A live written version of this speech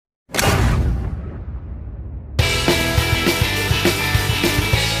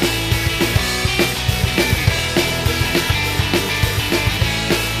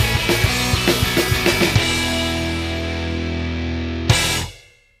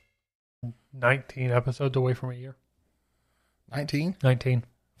19 episodes away from a year. 19? 19.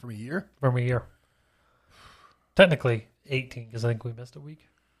 From a year? From a year. Technically 18, because I think we missed a week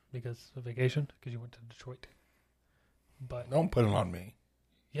because of vacation, because you went to Detroit. But Don't put it on me.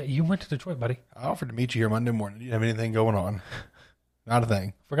 yeah, you went to Detroit, buddy. I offered to meet you here Monday morning. You didn't have anything going on. Not a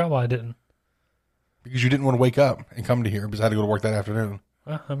thing. Forgot why I didn't. Because you didn't want to wake up and come to here because I had to go to work that afternoon.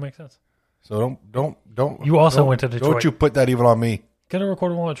 Well, that makes sense. So don't. You also went to Detroit. Don't you put that even on me. Get a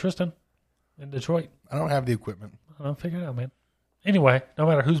recorded one with Tristan in Detroit. I don't have the equipment. I'll figure it out, man. Anyway, no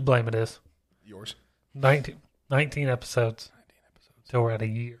matter whose blame it is. Yours. 19 episodes. 19 episodes. Till we're at a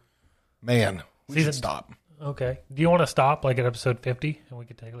year. Man, we should stop. Okay. Do you want to stop like at episode 50 and we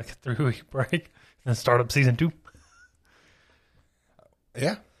could take like a 3-week break and then start up season 2?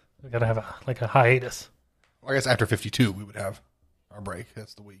 Yeah. We got to have a hiatus. Well, I guess after 52 we would have our break.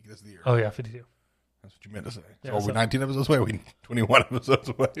 That's the week. That's the year. Oh, yeah, 52. That's what you meant to say. Yeah, so are we 19 episodes away? Are we 21 episodes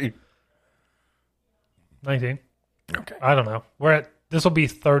away? 19. Okay. I don't know. This will be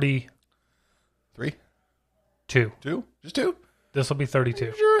 32. 3? 2? Just 2? This will be 32. Are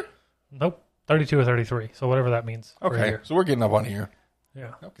you sure? Nope. 32 or 33. So whatever that means. Okay. So we're getting up on here.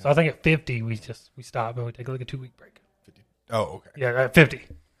 Yeah. Okay. So I think at 50 we stop and we take like a 2-week break. 50. Oh, okay. Yeah, at 50.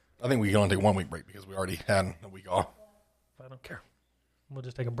 I think we can only take 1 week break because we already had a week off. I don't care. We'll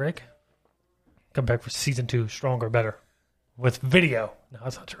just take a break. Come back for season 2, stronger, better. With video. No,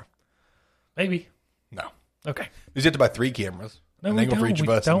 that's not true. Maybe. No. Okay. You have to buy 3 cameras. No, an we angle don't. for each of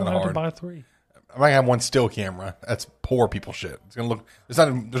We us. don't and then have a to hard. buy 3. I might have one still camera. That's poor people shit. It's gonna look. It's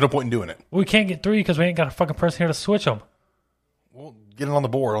not. There's no point in doing it. We can't get 3 because we ain't got a fucking person here to switch them. We'll get it on the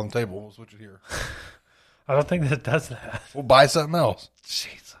board on the table. We'll switch it here. I don't think that it does that. We'll buy something else.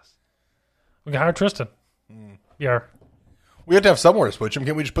 Jesus. We can hire Tristan. Yeah. We have to have somewhere to switch them.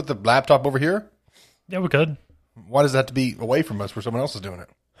 Can't we just put the laptop over here? Yeah, we could. Why does it have to be away from us where someone else is doing it?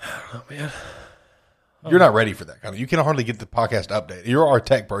 Oh, man. You're not ready for that kind of. You can hardly get the podcast update. You're our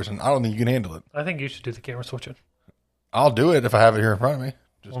tech person. I don't think you can handle it. I think you should do the camera switching. I'll do it if I have it here in front of me.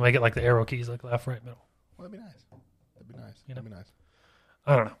 We'll make it like the arrow keys, like left, right, middle. Well, that'd be nice. That'd be nice. You know? That'd be nice.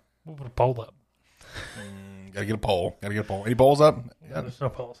 I don't know. We'll put a poll up. Gotta get a poll. Any polls up? Yeah, there's no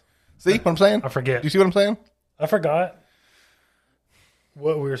polls. See what I'm saying? I forget. Do you see what I'm saying? I forgot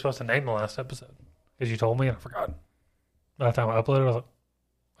what we were supposed to name the last episode because you told me and I forgot. By the time I uploaded it,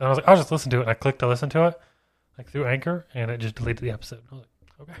 I was like, I'll just listen to it. And I clicked to listen to it, like through Anchor, and it just deleted the episode. I was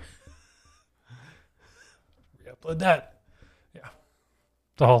like, okay. Re-upload that. Yeah.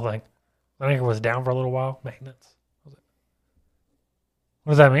 The whole thing. Anchor was down for a little while. Maintenance.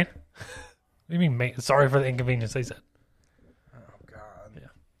 What does that mean? What do you mean maintenance? Sorry for the inconvenience, they said. Oh, God. Yeah.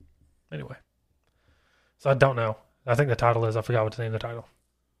 Anyway. So I don't know. I think the title is, I forgot what to name the title.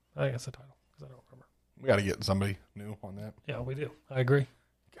 I think it's the title because I don't remember. We got to get somebody new on that. Yeah, we do. I agree.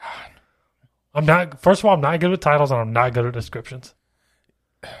 God. First of all, I'm not good with titles and I'm not good at descriptions.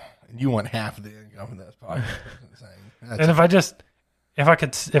 And you want half of the income of this podcast. That's insane. And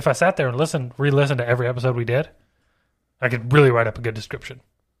if I sat there and re-listen to every episode we did, I could really write up a good description.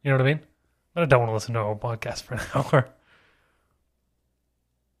 You know what I mean? But I don't want to listen to a whole podcast for an hour.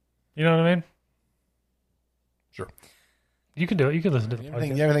 You know what I mean? Sure. You can do it. You can listen to the You podcast.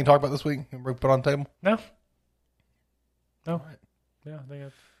 have anything to talk about this week? We put on the table? No. All right. Yeah, I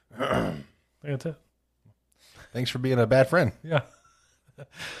think that's it. Thanks for being a bad friend. Yeah.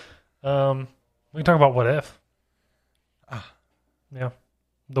 We can talk about What If. Yeah.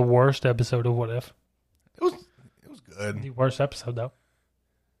 The worst episode of What If. It was good. The worst episode, though.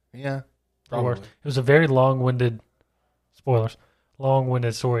 Yeah. The worst. Probably. It was a very long-winded, spoilers,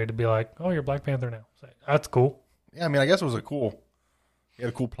 long-winded story to be like, oh, you're Black Panther now. So, that's cool. Yeah, I mean, I guess it was you had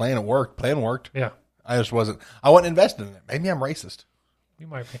a cool plan. It worked. Plan worked. Yeah. I wasn't invested in it. Maybe I'm racist. You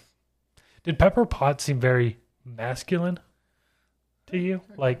might be. Did Pepper Potts seem very masculine to you?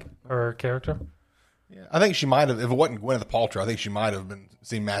 Like her character? Yeah, I think she might have. If it wasn't Gwyneth Paltrow, I think she might have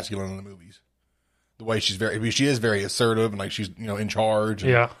seemed masculine in the movies. The way she is very assertive and like she's in charge.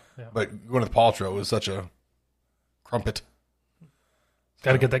 And, yeah. But Gwyneth Paltrow is such a crumpet.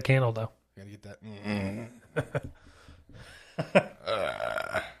 Got to get that candle though. Gotta get that.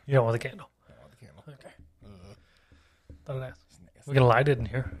 You don't want the candle. I want the candle. Okay. Thought I'd ask. We can light it in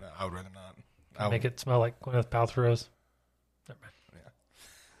here. No, I would rather not. Make it smell like Gwyneth Paltrow's. Never mind. Yeah.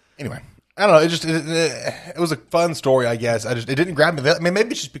 Anyway, I don't know. It was a fun story, I guess. It didn't grab me. I mean,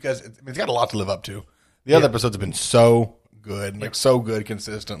 maybe it's just because it's got a lot to live up to. The other episodes have been so good, so good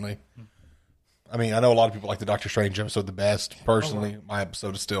consistently. I mean, I know a lot of people like the Doctor Strange episode the best. Personally, my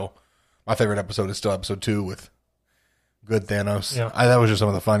favorite episode is still episode 2 with good Thanos. Yeah. That was just some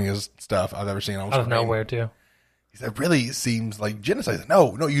of the funniest stuff I've ever seen. Out of nowhere too. He said, really seems like genocide. I said,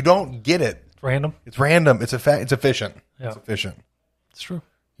 no, you don't get it. It's random. It's random. It's it's efficient. Yeah. It's efficient. It's true.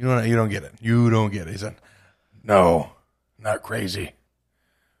 You don't get it. You don't get it. He said, no, not crazy.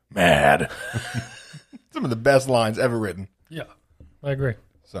 Mad. Some of the best lines ever written. Yeah, I agree.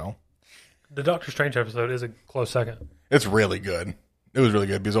 So the Doctor Strange episode is a close second. it's really good. It was really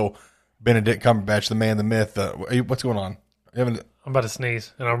good because old Benedict Cumberbatch, the man, the myth. What's going on? I'm about to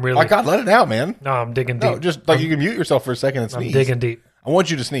sneeze, and I'm really. My God, let it out, man. No, I'm digging deep. No, just like you can mute yourself for a second and sneeze. I'm digging deep. I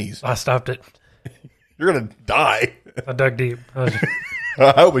want you to sneeze. I stopped it. You're gonna die. I dug deep. I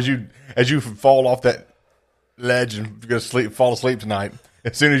hope as you fall off that ledge and go to fall asleep tonight.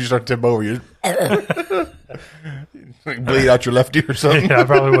 As soon as you start to tip over, you bleed out your left ear or something. Yeah, I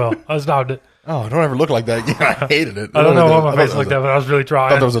probably will. I stopped it. Oh, don't ever look like that. Yeah, I hated it. I don't know why my face looked like that, but I was really I thought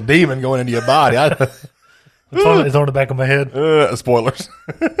trying. there was a demon going into your body. It's on the back of my head. Spoilers.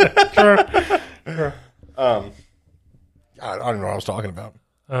 Sure. I don't know what I was talking about.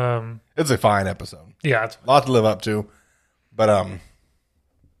 It's a fine episode. Yeah, it's A lot to live up to. But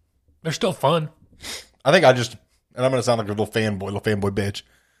they're still fun. I think and I'm going to sound like a little fanboy bitch.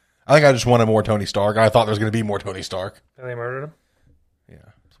 I think I just wanted more Tony Stark. I thought there was going to be more Tony Stark. And they murdered him? Yeah.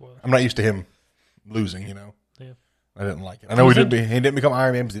 Spoiler. I'm not used to him losing, you know. Yeah. I didn't like it. I know he didn't become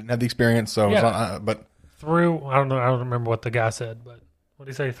Iron Man because he didn't have the experience. So, Yeah. it's not, but Through, I don't know, I don't remember what the guy said, but what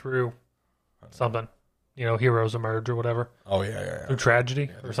did he say? Through something. You know, heroes emerge or whatever. oh yeah. Through tragedy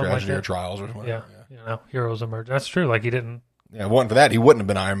or something Tragedy like or that. trials or something. Yeah. You know, heroes emerge. That's true. Like, he didn't. Yeah. If it wasn't for that, he wouldn't have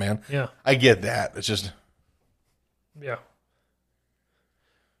been Iron Man. Yeah. I get that. It's just Yeah.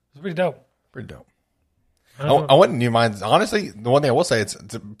 It's pretty dope. pretty dope. I don't I wouldn't even mind. Honestly, the one thing I will say, it's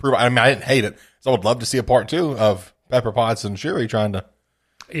to prove. I mean, I didn't hate it. So I would love to see a part 2 of Pepper Potts and Shuri trying to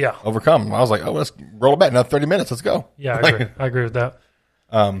Yeah. overcome. I was like, oh, let's roll it back. Another 30 minutes. Let's go. Yeah, I agree. I agree with that.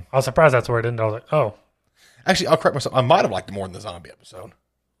 I was surprised that's where it ended. I was like, oh. Actually, I'll correct myself. I might have liked it more than the zombie episode.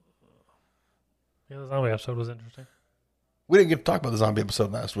 Yeah, the zombie episode was interesting. We didn't get to talk about the zombie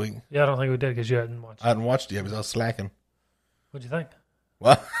episode last week. Yeah, I don't think we did because you hadn't watched I hadn't watched it yet because I was slacking. What'd you think?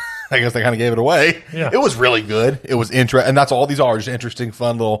 Well, I guess they kind of gave it away. Yeah. It was really good. It was interesting. And that's all these are, just interesting,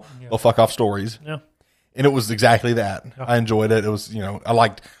 fun little fuck off stories. Yeah. And it was exactly that. Yeah. I enjoyed it. It was, I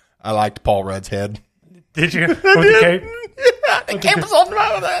liked Paul Rudd's head. Did you? With the cape? The cape was on the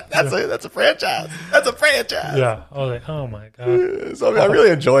bottom of that. That's a franchise. That's a franchise. Yeah. I was like, oh my God. So I really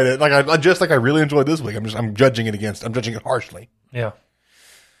enjoyed it. Like I really enjoyed this week. I'm judging it harshly. Yeah.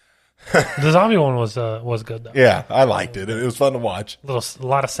 The zombie one was good though. Yeah, I liked it. It was fun to watch. A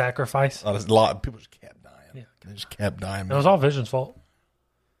lot of sacrifice. A lot of people just kept dying. Yeah. They just kept dying. It was all Vision's fault.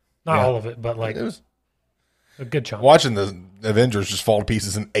 Not Yeah. all of it, but like It was a good chunk. watching the Avengers just fall to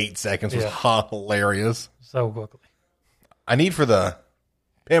pieces in 8 seconds was Yeah. hilarious. So quickly. I need for the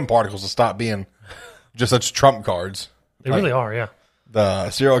Pym particles to stop being just such trump cards. They really are, yeah.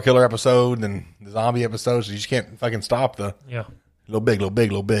 The serial killer episode and the zombie episodes, you just can't fucking stop the Yeah. little big. I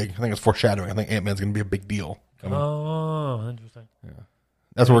think it's foreshadowing. I think Ant-Man's going to be a big deal. Oh, interesting.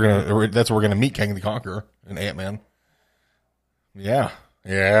 That's where we're gonna meet King the Conqueror and Ant-Man. Yeah.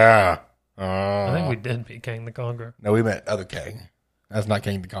 I think we did beat King the Conqueror. No, we met other King. That's not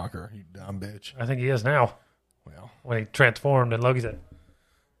King the Conqueror. You dumb bitch. I think he is now. Well, When he transformed and Loki said,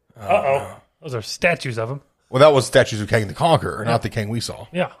 uh-oh. Those are statues of him. well, that was statues of King the Conqueror, not the King we saw.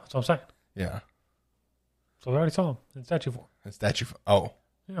 Yeah, that's what I'm saying. Yeah, So we already saw him in statue form. a statue. Oh,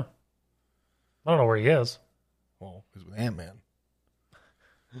 Yeah. I don't know where he is. well, he's with Ant-Man.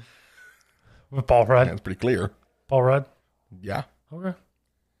 With Paul Rudd. That's pretty clear. Paul Rudd. Yeah. Okay.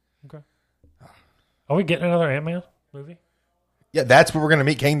 Are we getting another Ant-Man movie? Yeah, that's where we're gonna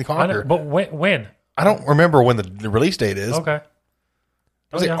meet King the I know, Conqueror. but when? I don't remember when the release date is. Okay. I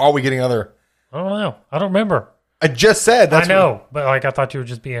was like, are we getting other? I don't know. I don't remember. I just said that's. I know, but like I thought you were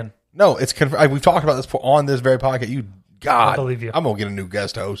just being. No, it's we've talked about this on this very podcast. I believe you. I'm gonna get a new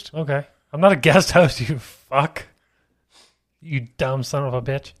guest host. Okay. I'm not a guest host, you fuck. You dumb son of a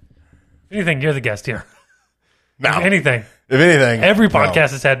bitch. If anything, you're the guest here. No. If anything. no. Every podcast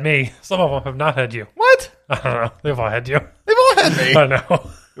has had me. Some of them have not had you. What? I don't know. They've all had you. They've all had me. I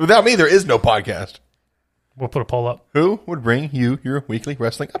know. Without me, there is no podcast. We'll put a poll up. Who would bring you your weekly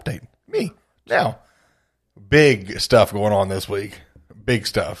wrestling update? Me. Now, big stuff going on this week. Big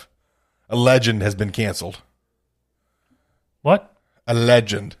stuff. A legend has been canceled. What? A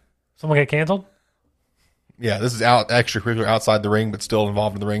legend. Someone get canceled? Yeah, this is extracurricular outside the ring, but still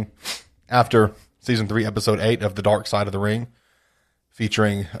involved in the ring. After season 3, episode 8 of The Dark Side of the Ring,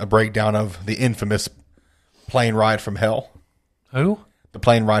 featuring a breakdown of the infamous plane ride from hell. Who? The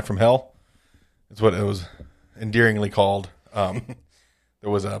plane ride from hell. It's what it was endearingly called. There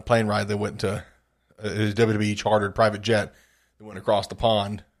was a plane ride that went to his WWE chartered private jet that went across the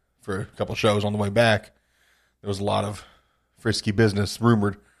pond for a couple shows on the way back. There was a lot of frisky business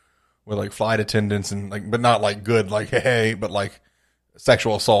rumored with like flight attendants and like, but not like good, like hey, but like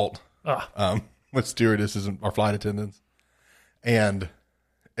sexual assault with stewardesses and our flight attendants. And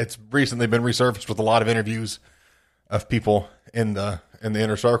it's recently been resurfaced with a lot of interviews of people in the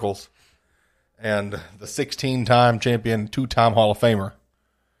inner circles. And the 16-time champion, 2-time Hall of Famer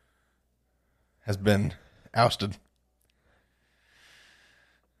has been ousted.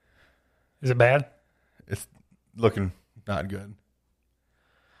 Is it bad? It's looking not good.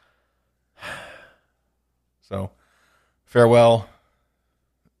 So, farewell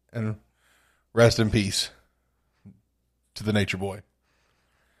and rest in peace to the Nature Boy,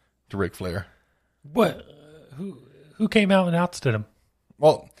 to Ric Flair. What? Who came out and ousted him?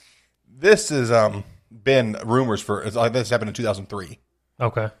 Well, this has been rumors for. This happened in 2003.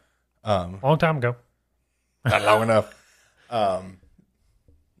 Okay, long time ago. Not long enough.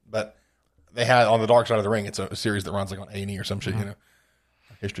 But they had on the Dark Side of the Ring. It's a series that runs like on A&E or some shit. You know,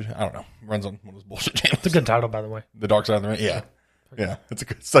 history. I don't know. Runs on one of those bullshit channels. It's a good title, by the way. The Dark Side of the Ring. Yeah, yeah. It's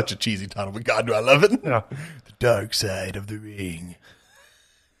such a cheesy title, but God, do I love it. Yeah. The Dark Side of the Ring.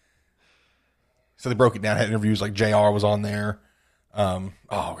 So they broke it down. Had interviews like JR was on there. I'm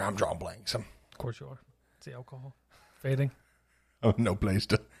drawing blanks. Of course you are. It's the alcohol fading. Oh, no place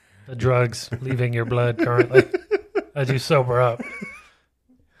to. The drugs leaving your blood currently as you sober up.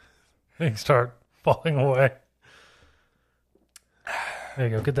 Things start falling away. There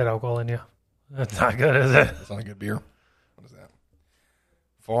you go. Get that alcohol in you. That's not good, is it? That's not a good beer. What is that?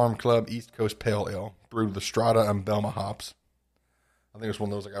 Farm Club East Coast Pale Ale. Brewed with the Strata and Belma hops. I think it's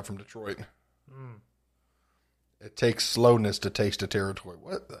one of those I got from Detroit. It takes slowness to taste a territory.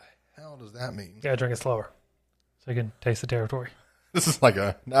 What the hell does that mean? Yeah, drink it slower so you can taste the territory. This is like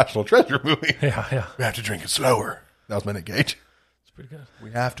a National Treasure movie. Yeah. We have to drink it slower. That was my Nick Gage. It's pretty good.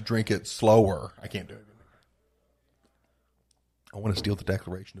 We have to drink it slower. I can't do it. I want to steal the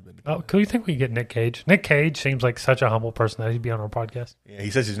Declaration of Independence. Oh, could you think we could get Nick Cage? Nick Cage seems like such a humble person that he'd be on our podcast. Yeah, he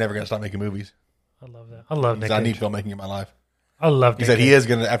says he's never going to stop making movies. I love that. I love Nick Cage. I need filmmaking in my life. I love He said he is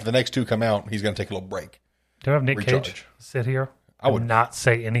going to, after the next 2 come out, he's going to take a little break. Do I have Nick Recharge. Cage sit here I would not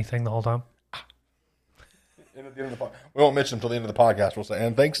say anything the whole time? And at the end of the we won't mention him until the end of the podcast. We'll say,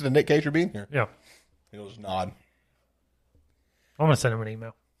 and thanks to Nick Cage for being here. Yeah. He'll just nod. I'm going to send him an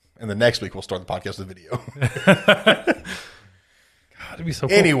email. And then next week we'll start the podcast with video. God, it'd be so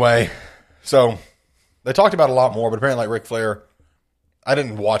cool. Anyway, so they talked about it a lot more, but apparently like Ric Flair, I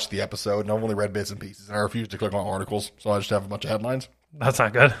didn't watch the episode, and I've only read bits and pieces, and I refused to click on articles, so I just have a bunch of headlines. That's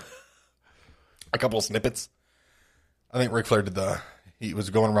not good. A couple of snippets. I think Ric Flair he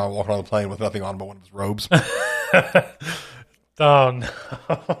was going around walking on the plane with nothing on but one of his robes. Oh, no.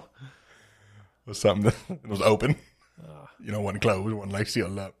 It was something that was open. Wasn't closed, wasn't like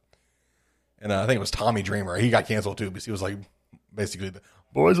sealed up. And I think it was Tommy Dreamer. He got canceled too because he was like basically the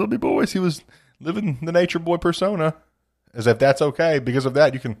boys will be boys. He was living the Nature Boy persona as if that's okay. Because of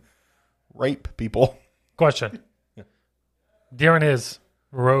that, you can rape people. Question. Yeah. During his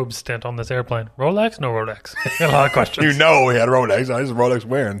robe stint on this airplane, Rolex? No Rolex. Got a lot of questions. He had a Rolex. I was a Rolex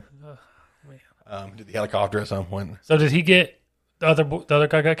wearing. Did the helicopter at some point. So did he get the other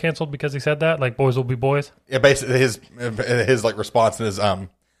guy got canceled because he said that? Like boys will be boys? Yeah, basically his like response and his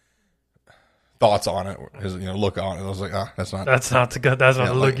thoughts on it, his look on it. I was like, that's not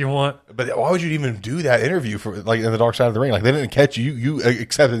the look you want. But why would you even do that interview for like in the Dark Side of the Ring? Like they didn't catch you. You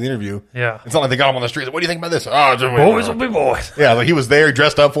accepted the interview. Yeah. It's not like they got him on the street. Like, what do you think about this? Boys will be boys. Yeah, like he was there,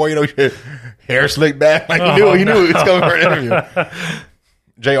 dressed up for hair slicked back, like he knew he was coming for an interview.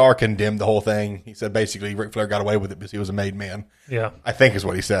 JR condemned the whole thing. He said basically Ric Flair got away with it because he was a made man. Yeah. I think is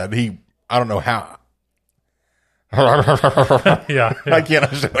what he said. I don't know how. Yeah. I can't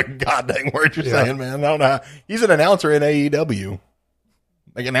understand a goddamn word you're saying, man. I don't know how. He's an announcer in AEW.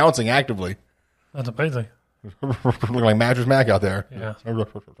 Like announcing actively. That's amazing. Looking like Mattress Mac out there. Yeah.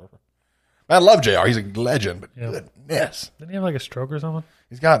 I love JR. He's a legend, but goodness. Didn't he have like a stroke or something?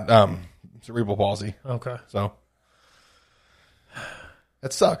 He's got cerebral palsy. Okay. So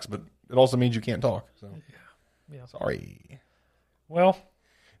that sucks, but it also means you can't talk. So Yeah. sorry. Well,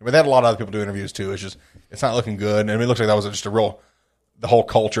 but they had a lot of other people do interviews too. It's not looking good. And it looks like that was just the whole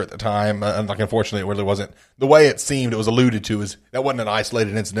culture at the time. And like, unfortunately, it really wasn't the way it seemed. It was alluded to as that wasn't an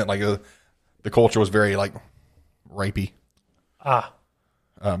isolated incident. Like the culture was very like rapey.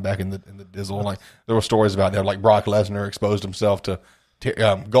 Back in the Dizzle, like there were stories about how like Brock Lesnar exposed himself to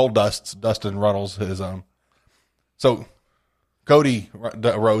Gold Dustin Runnels. So Cody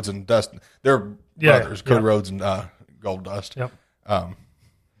Rhodes and Dustin, they're brothers. Cody Rhodes and Gold Dust. Yep.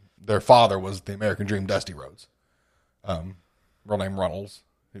 their father was the American Dream, Dusty Rhodes. Real name Runnels,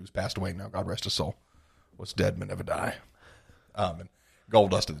 who's passed away now, God rest his soul. What's dead may never die. And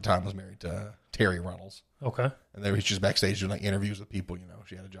Goldust at the time was married to Terry Runnels. Okay. And they were just backstage doing like interviews with people.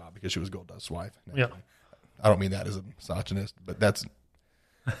 She had a job because she was Goldust's wife. Yeah. I don't mean that as a misogynist, but that's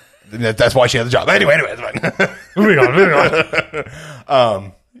why she had the job. Anyway, it's fine. Moving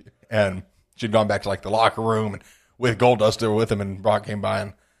on. And she'd gone back to like the locker room and with Goldust there with him, and Brock came by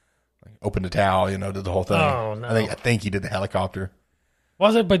and opened the towel, did the whole thing. Oh, no. I think he did the helicopter. Why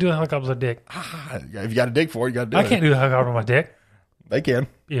is everybody doing helicopters with a dick? If you got to dig for it, you got to do it. I can't do the helicopter with my dick. They can.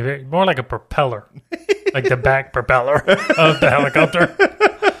 Yeah, more like a propeller. Like the back propeller of the helicopter.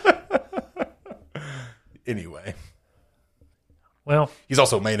 Anyway. Well. He's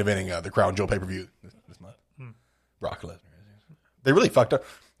also main eventing the Crown Jewel pay-per-view this month. Brock Lesnar. They really fucked up.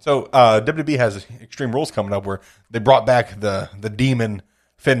 So WWE has Extreme Rules coming up where they brought back the demon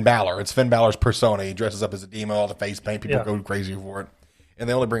Finn Balor. It's Finn Balor's persona. He dresses up as a demon, all the face paint. People go crazy for it. And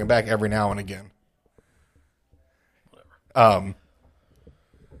they only bring him back every now and again.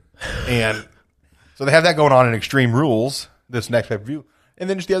 And so they have that going on in Extreme Rules, this next pay-per-view. And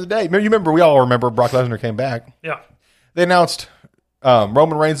then just the other day, we all remember Brock Lesnar came back. Yeah. They announced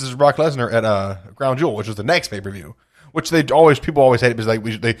Roman Reigns as Brock Lesnar at Crown Jewel, which was the next pay-per-view. Which people always hate it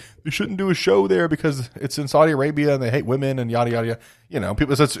because they shouldn't do a show there because it's in Saudi Arabia and they hate women and yada yada yada.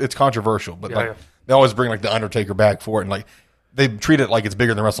 People, it's controversial, but they always bring like the Undertaker back for it, and like they treat it like it's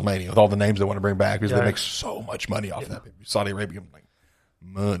bigger than WrestleMania with all the names they want to bring back because they make so much money off that. Saudi Arabia, like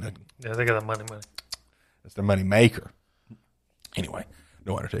money. Yeah, they got that money. It's their money maker. Anyway,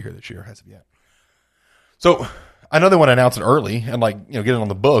 no Undertaker this year as of yet. So I know they want to announce it early and get it on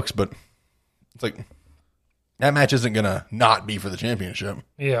the books, but it's like. That match isn't going to not be for the championship.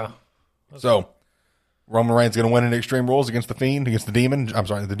 Yeah. So, Roman Reigns going to win in Extreme Rules against the Fiend, against the Demon. I'm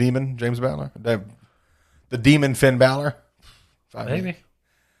sorry, the Demon, James Balor. The Demon, Finn Balor. Maybe.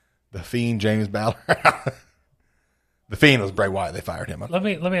 The Fiend, James Balor. The Fiend was Bray Wyatt. They fired him. Let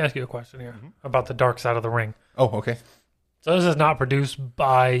me ask you a question here about the Dark Side of the Ring. Oh, okay. So this is not produced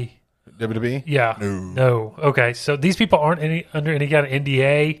by... WWE? Yeah. No. Okay, so these people aren't under any kind of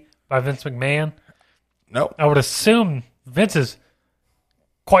NDA by Vince McMahon? No. I would assume Vince is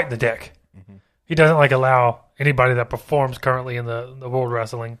quite the dick. Mm-hmm. He doesn't allow anybody that performs currently in the World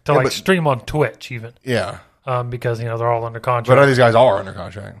Wrestling to stream on Twitch even. Yeah. Because they're all under contract. But these guys are under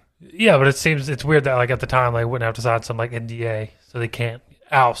contract. Yeah, but it's weird that at the time they wouldn't have to sign some NDA, so they can't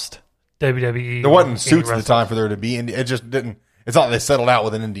oust WWE. There wasn't suits at the time for there to be. It just didn't. It's not like they settled out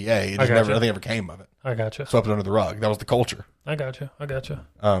with an NDA. It just nothing ever came of it. I gotcha. Swept it under the rug. That was the culture. I gotcha.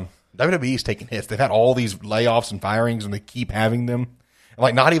 WWE's taking hits. They've had all these layoffs and firings, and they keep having them.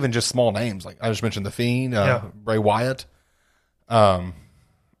 And not even just small names. I just mentioned the Fiend, Bray Wyatt. God,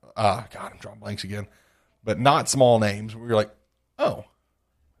 I'm drawing blanks again. But not small names. Where you're like, oh.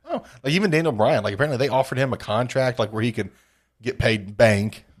 Even Daniel Bryan. Apparently they offered him a contract where he could get paid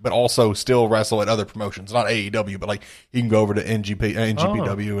bank, but also still wrestle at other promotions. Not AEW, but he can go over to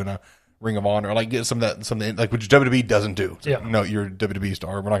NGPW and Ring of Honor, get some of that, which WWE doesn't do. So, no, you're a WWE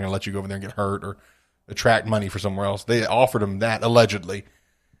star. We're not going to let you go over there and get hurt or attract money for somewhere else. They offered him that allegedly,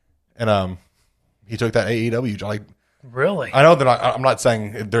 and he took that AEW job. Really? I know that I'm not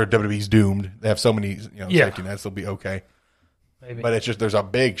saying they're WWE's doomed. They have so many safety nets; they'll be okay. Maybe, but it's just there's a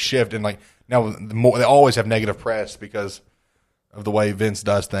big shift, and now they always have negative press because of the way Vince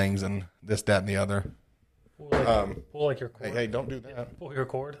does things and this, that, and the other. Pull your cord. Hey, don't do that. Yeah, pull your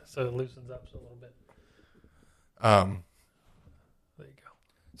cord so it loosens up a little bit. There you go.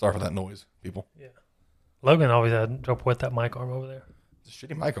 Sorry for that noise, people. Yeah. Logan always had trouble with that mic arm over there. It's a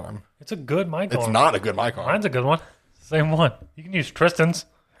shitty mic arm. It's a good mic arm. It's not a good mic arm. Mine's a good one. Same one. You can use Tristan's.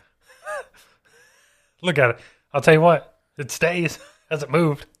 Look at it. I'll tell you what. It stays. Hasn't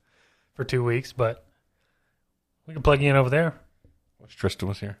moved for 2 weeks, but we can plug you in over there. Wish Tristan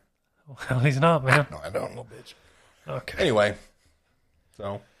was here. Well, he's not, man. No, I don't, little bitch. Okay. Anyway,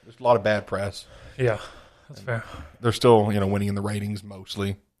 so there's a lot of bad press. Yeah, that's fair. They're still, winning in the ratings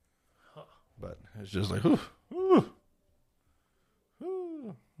mostly, but it's just whew.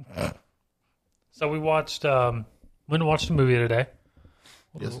 So we watched. Went and watched a movie today.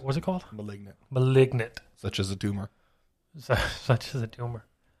 What's it called? Malignant. Such as a tumor. Such as a tumor.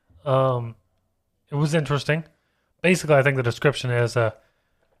 It was interesting. Basically, I think the description is a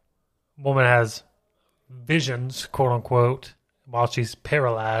woman has visions, quote unquote, while she's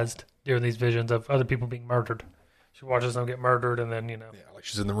paralyzed during these visions of other people being murdered. She watches them get murdered, and then yeah,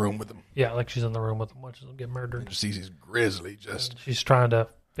 she's in the room with them. Yeah, she's in the room with them, watches them get murdered. And she sees these grisly, and she's trying to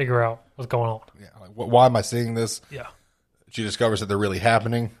figure out what's going on. Yeah, why am I seeing this? Yeah, she discovers that they're really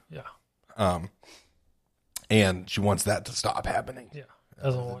happening. Yeah. And she wants that to stop happening. Yeah. I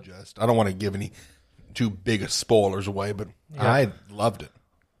don't want to give any too big of spoilers away, but I loved it.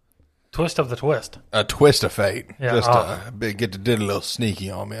 Twist of the twist. A twist of fate. Yeah. Just did a little sneaky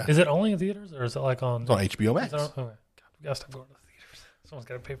on me. Is it only in theaters or is it like on? It's on HBO Max. Okay. God, we gotta stop going to the theaters. Someone's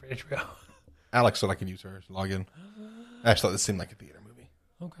got to pay for HBO. Alex said I could use hers. Log in. I actually thought this seemed like a theater movie.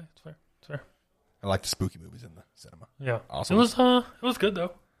 Okay, it's fair. It's fair. I like the spooky movies in the cinema. Yeah. Awesome. It was good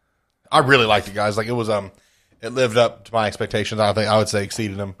though. I really liked it, guys. Like it was it lived up to my expectations. I would say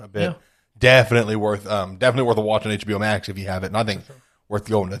exceeded them a bit. Yeah. Definitely worth a watch on HBO Max if you have it. And I think worth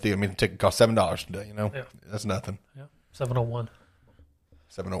going to the theater. I mean, the ticket costs $7 today. You know, that's nothing. Yeah, 701.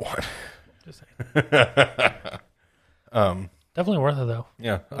 701. Just saying. Definitely worth it though.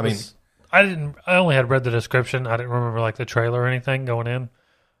 Yeah, I only had read the description. I didn't remember like the trailer or anything going in.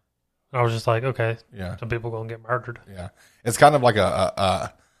 I was just like, okay, some people gonna get murdered. Yeah, it's kind of like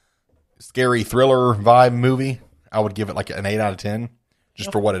a scary thriller vibe movie. I would give it like an 8 out of 10,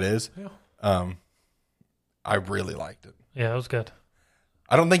 just for what it is. Yeah. I really liked it. Yeah, it was good.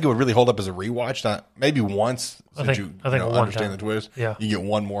 I don't think it would really hold up as a rewatch. Maybe once, since you understand the twist. Yeah, you get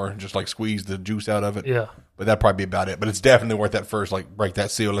one more, just like squeeze the juice out of it. Yeah, but that'd probably be about it. But it's definitely worth that first, like break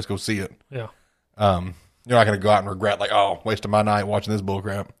that seal. Let's go see it. Yeah. You're not going to go out and regret like, oh, wasted my night watching this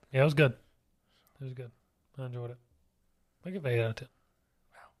bullcrap. Yeah, it was good. It was good. I enjoyed it. I give it 8 out of 10.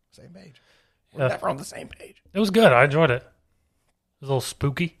 Wow, same page. We're never on the same page. It was good. I enjoyed it. It was a little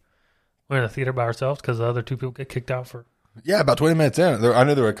spooky. We're in the theater by ourselves because the other two people get kicked out for. Yeah, about 20 minutes in. I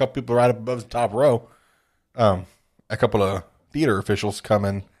knew there were a couple people right up above the top row. A couple of theater officials come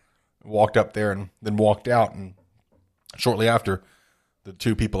in, walked up there, and then walked out. And shortly after, the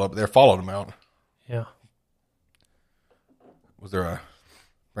two people up there followed them out. Yeah. Was there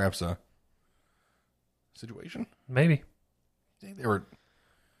perhaps a situation? Maybe. They were.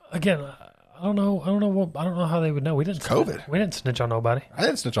 Again, I don't know. I don't know how they would know. We didn't. COVID. We didn't snitch on nobody. I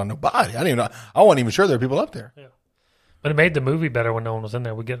didn't snitch on nobody. I didn't even know. I wasn't even sure there were people up there. Yeah. But it made the movie better when no one was in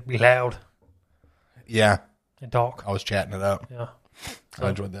there. We get be loud. Yeah. And talk. I was chatting it up. Yeah. So I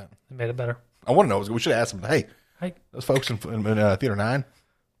enjoyed that. It made it better. I want to know. We should have asked them. Hey, those folks in Theater 9,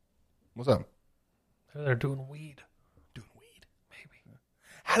 what's up? They're doing weed. Maybe.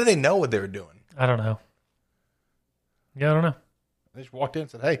 How do they know what they were doing? I don't know. Yeah, I don't know. They just walked in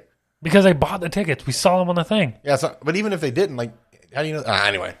and said, hey. Because they bought the tickets. We saw them on the thing. Yeah, but even if they didn't, like, how do you know?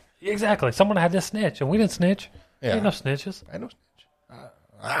 Anyway. Exactly. Someone had to snitch, and we didn't snitch. Yeah. Ain't no snitches. Ain't no snitch.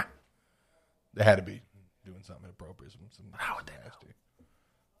 They had to be doing something inappropriate. How would they know?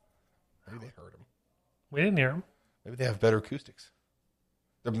 Maybe they heard them. We didn't hear them. Maybe they have better acoustics.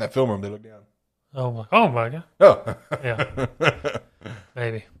 They're in that film room. They look down. Oh my God. Oh. Yeah.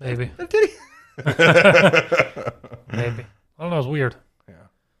 Maybe. Maybe. I don't know. It's weird. Yeah.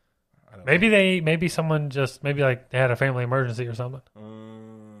 Maybe someone just, like they had a family emergency or something.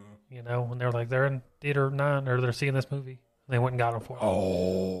 You know, when they're like, they're in Theater 9 or they're seeing this movie. And they went and got them for them.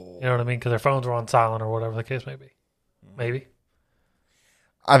 Oh. You know what I mean? Because their phones were on silent or whatever the case may be. Maybe.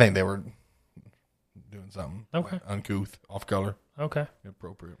 I think they were doing something. Okay. Like uncouth, off color. Okay.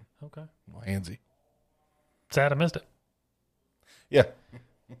 Inappropriate. Okay. Well, handsy. Sad I missed it. Yeah.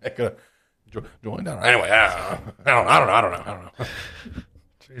 I could have joined down. Anyway, I don't know.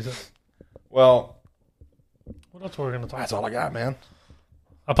 Jesus. Well. What else were we going to talk about? That's all I got, man.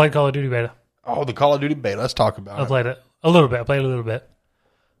 I played Call of Duty beta. Oh, the Call of Duty beta. Let's talk about it. I played it a little bit. I played a little bit.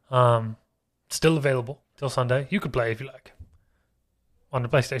 Still available till Sunday. You could play if you like. On the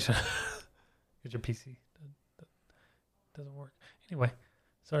PlayStation. Get your PC. That doesn't work. Anyway,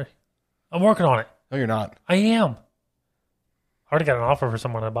 sorry. I'm working on it. No, you're not. I am. I already got an offer for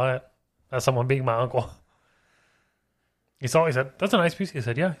someone to buy it. That's someone being my uncle. He said, that's a nice PC. He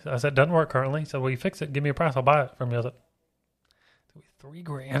said, yeah. I said, doesn't work currently. He said, well, you fix it. Give me a price. I'll buy it from you. I said,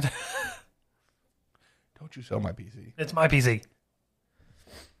 $3,000. Don't you sell my PC. It's my PC.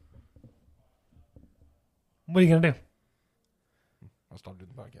 What are you going to do? I'll stop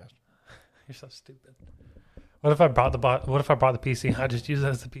doing the podcast. You're so stupid. What if I brought the PC and I just use it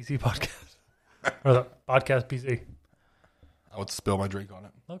as the PC podcast? Or the podcast PC? I would spill my drink on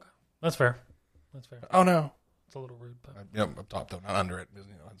it. Okay. That's fair. Oh, no. It's a little rude. But up top, though, not under it.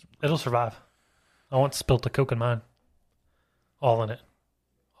 It'll survive. I once spilled the Coke in mine. All in it.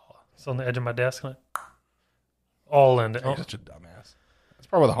 It's on the edge of my desk. All in it. You're such a dumbass. That's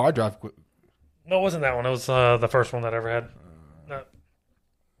probably where the hard drive quit. No, it wasn't that one. It was the first one that I ever had.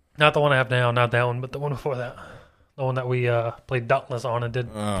 Not the one I have now. Not that one, but the one before that. The one that we played Dauntless on and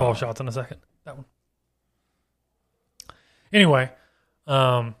did 12 shots in a second. That one. Anyway,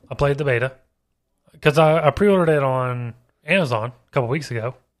 I played the beta. Because I pre-ordered it on Amazon a couple weeks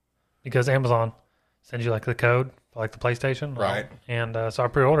ago because Amazon sends you like the code for like the PlayStation. Right. And so I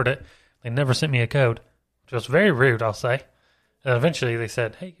pre-ordered it. They never sent me a code, which was very rude, I'll say. And eventually they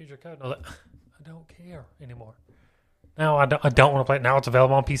said, hey, here's your code. And I was like, I don't care anymore. Now I don't want to play it. Now it's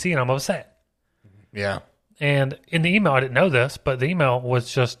available on PC and I'm upset. Yeah. And in the email, I didn't know this, but the email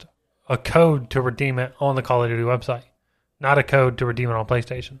was just a code to redeem it on the Call of Duty website, not a code to redeem it on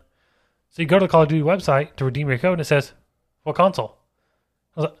PlayStation. So you go to the Call of Duty website to redeem your code and it says, what console?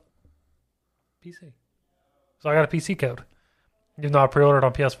 I was like, PC. So I got a PC code, even though I pre-ordered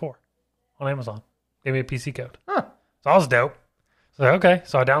on PS4 on Amazon. Gave me a PC code. Huh. So I was dope. So okay,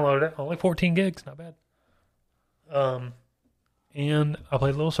 so I downloaded it. Only 14 gigs, not bad. And I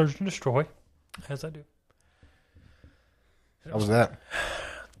played a little Search and Destroy, as I do. How was that?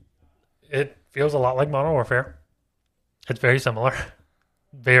 It feels a lot like Modern Warfare. It's very similar.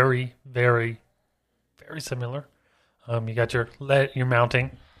 Very, very, very similar. You got your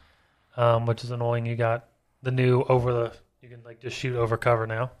mounting, which is annoying. You got the new you can like just shoot over cover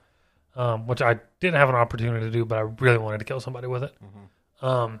now, which I didn't have an opportunity to do, but I really wanted to kill somebody with it.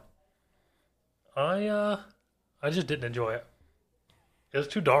 Mm-hmm. I just didn't enjoy it. It was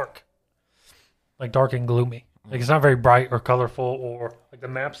too dark, like dark and gloomy. Like it's not very bright or colorful, or like the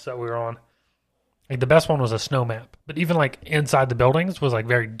maps that we were on. Like the best one was a snow map, but even like inside the buildings was like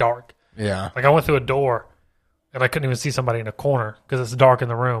very dark. Yeah. Like I went through a door and I couldn't even see somebody in a corner because it's dark in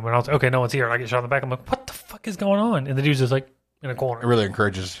the room. And I was like, okay, no one's here. And I get shot in the back. I'm like, what the fuck is going on? And the dude's just like in a corner. It really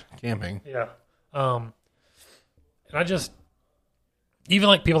encourages camping. Yeah. And I just, even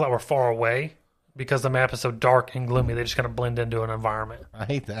like people that were far away, because the map is so dark and gloomy, they just kind of blend into an environment. I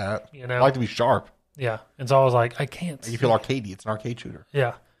hate that. You know? I like to be sharp. Yeah. And so I was like, I can't see. You feel arcadey. It's an arcade shooter.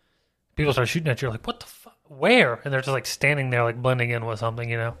 Yeah. People start shooting at you. You're like, what the fuck? Where? And they're just like standing there, like blending in with something,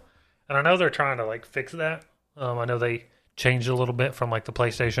 you know? And I know they're trying to like fix that. I know they changed a little bit from like the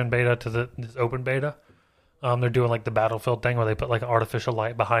PlayStation beta to this open beta. They're doing like the Battlefield thing where they put like artificial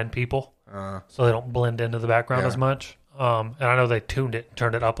light behind people so they don't blend into the background as much. And I know they turned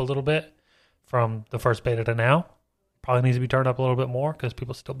it up a little bit from the first beta to now. Probably needs to be turned up a little bit more because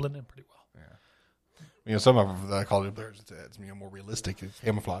people still blend in pretty well. Yeah. You know, some of the Call of Duty players, it's more realistic. It's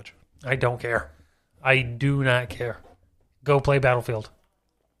camouflage. I don't care. I do not care. Go play Battlefield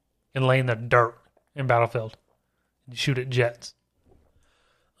and lay in the dirt in Battlefield and shoot at jets.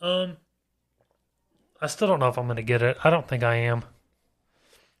 I still don't know if I'm going to get it. I don't think I am.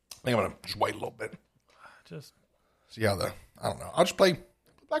 I think I'm going to just wait a little bit. Just see how I don't know. I'll just play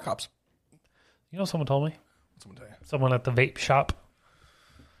Black Ops. You know what someone told me? What's someone tell you? Someone at the vape shop.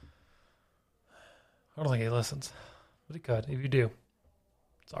 I don't think he listens. But he could. If you do.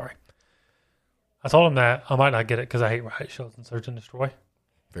 Sorry. I told him that I might not get it because I hate riot shields and Search and Destroy.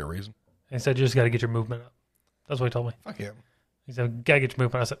 Fair reason. And he said, you just got to get your movement up. That's what he told me. Fuck him. He said, got to get your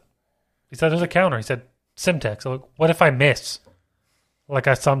movement. He said, there's a counter. He said, Simtex. I'm like, what if I miss? Like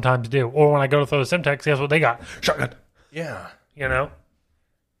I sometimes do. Or when I go to throw the Simtex, guess what they got? Shotgun. Yeah. You know?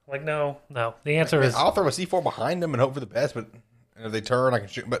 Like, no. The answer is... I'll throw a C4 behind them and hope for the best, but if they turn, I can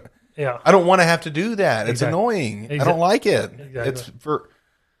shoot. But yeah, I don't want to have to do that. It's exactly. annoying. Exactly. I don't like it. Exactly. It's for...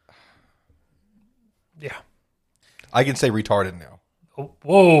 Yeah. I can say retarded now. Oh,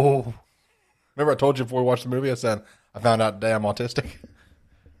 whoa. Remember I told you before we watched the movie, I said, I found out today I'm autistic.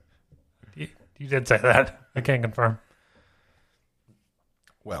 You did say that. I can't confirm.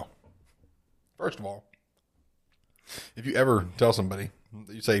 Well, first of all, if you ever tell somebody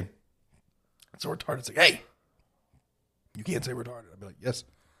that you say, it's so retarded, it's like, hey, you can't say retarded. I'd be like, yes,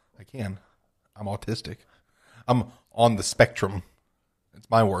 I can. I'm autistic. I'm on the spectrum. It's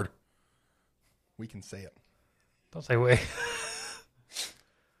my word. We can say it. Don't say we.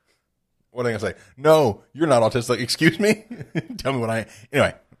 What am I going to say? No, you're not autistic. Excuse me? Tell me what I am.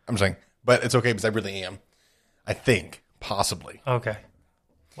 Anyway, I'm saying, but it's okay because I really am. I think, possibly. Okay.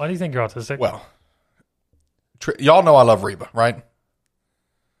 Why do you think you're autistic? Well, y'all know I love Reba, right?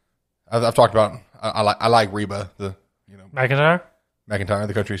 I've talked about I like Reba, the McIntyre,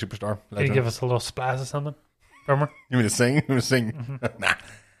 the country superstar. Can you give us a little splash of something from her? You mean to sing? You want to sing? Mm-hmm. Nah.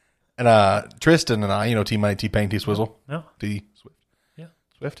 And Tristan and I, T Money, T Pain, T Swizzle, T Swift,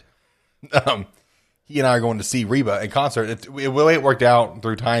 Swift. He and I are going to see Reba in concert. The way it worked out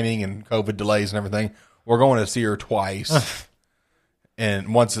through timing and COVID delays and everything, we're going to see her twice.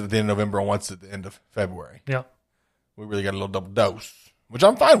 And once at the end of November and once at the end of February. Yeah. We really got a little double dose, which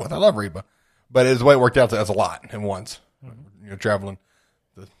I'm fine with. I love Reba. But the way it worked out, that's a lot at once. Mm-hmm. Traveling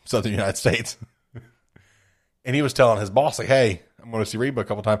the southern United States. And he was telling his boss, like, hey, I'm going to see Reba a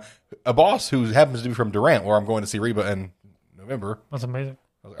couple times. A boss who happens to be from Durant, where I'm going to see Reba in November. That's amazing.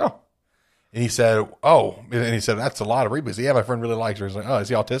 I was like, oh. And he said, that's a lot of reboots. Yeah, my friend really likes her. He's like, oh, is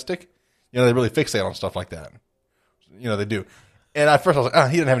he autistic? They really fixate on stuff like that. They do. And at first I was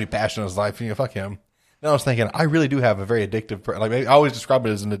like, he didn't have any passion in his life. Fuck him. Then I was thinking, I really do have a very addictive, I always describe it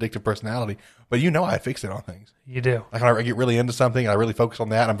as an addictive personality, but I fixate on things. You do. Like when I get really into something, I really focus on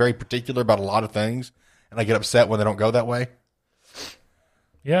that. I'm very particular about a lot of things, and I get upset when they don't go that way.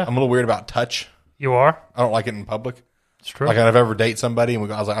 Yeah. I'm a little weird about touch. You are? I don't like it in public. It's true. Like, I've ever date somebody,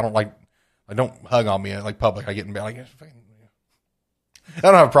 and I was like, don't hug on me in like public. I get in bed, I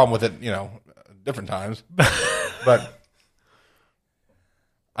don't have a problem with it, different times. But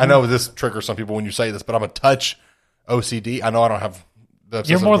I know this triggers some people when you say this, but I'm a touch OCD. I know I don't have the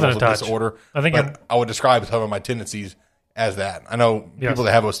You're more than a touch disorder. I think I would describe some of my tendencies as that. I know people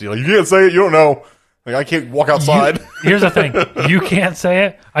that have OCD, like, you can't say it, you don't know. Like, I can't walk outside. Here's the thing. You can't say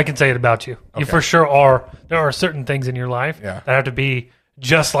it. I can say it about you. Okay. You for sure are. There are certain things in your life that have to be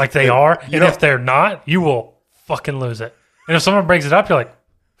just like they are. And if they're not, you will fucking lose it. And if someone brings it up, you're like,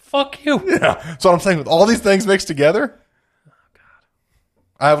 fuck you. Yeah. So I'm saying, with all these things mixed together,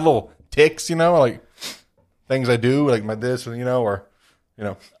 I have little ticks, like things I do, like my this, or that.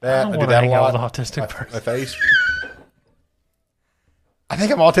 I do that a lot. With an autistic person. My face. I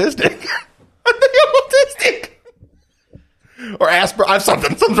think I'm autistic. Or Asperger's. I have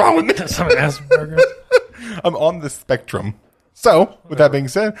something's wrong with me. Some Asperger's. I'm on the spectrum. So, with that being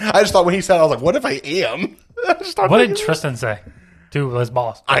said, I just thought when he said, I was like, what if I am? What did Tristan say to his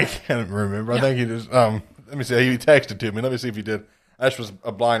boss? I can't remember. I think he just, let me see. He texted to me. Let me see if he did. That was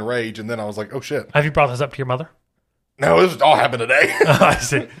a blind rage, and then I was like, oh, shit. Have you brought this up to your mother? No, this all happened today. Oh, I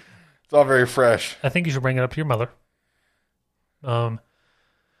see. It's all very fresh. I think you should bring it up to your mother.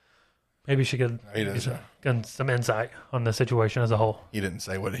 Maybe she could get some insight on the situation as a whole. He didn't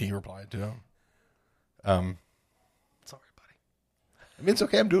say what he replied to. Sorry, buddy. I mean, it's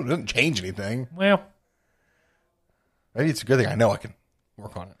okay. It doesn't change anything. Well, maybe it's a good thing. I know I can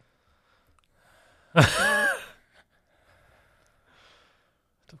work on it. It's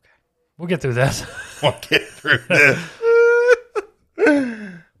okay. We'll get through this. We'll get through this.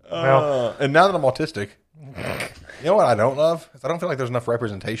 And now that I'm autistic, you know what I don't love? Is I don't feel like there's enough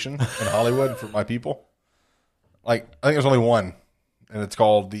representation in Hollywood for my people. Like, I think there's only one, and it's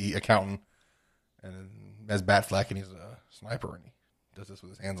called The Accountant. And it has Batfleck, and he's a sniper, and he does this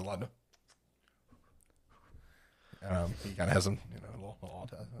with his hands a lot. He kind of has some, a little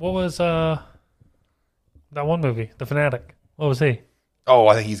autism. What was that one movie, The Fanatic? What was he? Oh,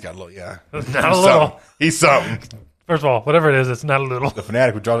 I think he's got a little, yeah. Not a little. He's something. First of all, whatever it is, it's not a little. The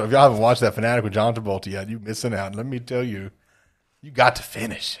Fanatic with John. If y'all haven't watched that Fanatic with John Travolta yet, you're missing out. Let me tell you, you got to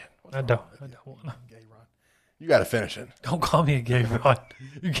finish it. I don't want to. You got to finish it. Don't call me a gay Ron.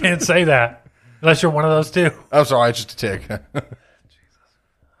 You can't say that unless you're one of those two. I'm sorry, it's just a tick. Jesus.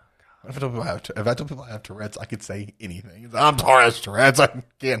 If I tell people I have Tourette's, I could say anything. I'm sorry, I have Tourette's. I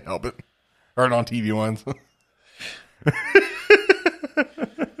can't help it. Heard it on TV once.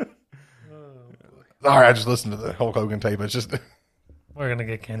 Sorry, I just listened to the Hulk Hogan tape. It's just we're gonna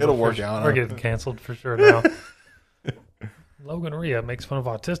get canceled. It'll work out. We're getting canceled for sure now. Logan Rhea makes fun of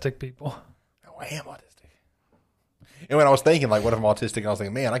autistic people. Oh, I am autistic. And when I was thinking, like, what if I'm autistic? And I was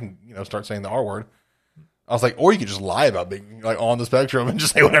thinking, man, I can, start saying the R word. I was like, or you could just lie about being like on the spectrum and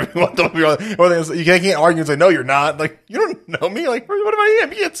just say whatever you want. Or you can't argue and say, no, you're not. Like, you don't know me. Like, what if I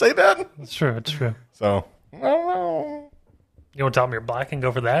am? You can't say that. It's true. It's true. So, I don't know. You want to tell me you're black and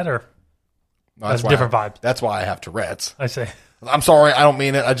go for that, or no, that's different vibes? That's why I have Tourette's. I see. I'm sorry, I don't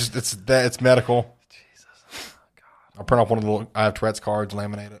mean it. It's medical. Jesus, oh, God. I'll print off one of the I have Tourette's cards,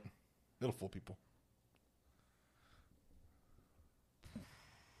 laminate it. It'll fool people.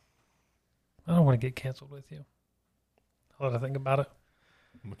 I don't want to get canceled with you. I'll let I think about it.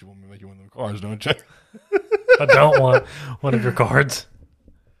 But you want me to make you one of them cards, don't you? I don't want one of your cards.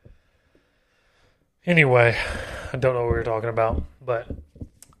 Anyway, I don't know what we were talking about, but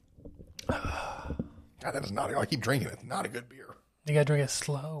God, that is not. I keep drinking it. It's not a good beer. You gotta drink it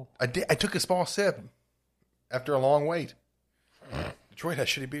slow. I did. I took a small sip after a long wait. Detroit has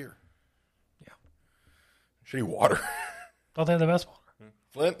shitty beer. Yeah, shitty water. Thought they had the best water.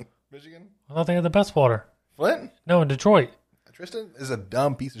 Flint, Michigan. I thought they had the best water. Flint? No, in Detroit. Tristan is a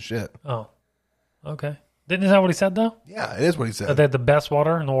dumb piece of shit. Oh, okay. Isn't that what he said though? Yeah, it is what he said. That they had the best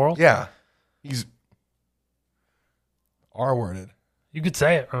water in the world. Yeah, he's R-worded. You could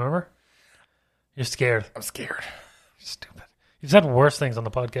say it. Remember? You're scared. I'm scared. You're stupid. You've said worse things on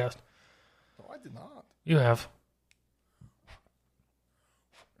the podcast. No, I did not. You have.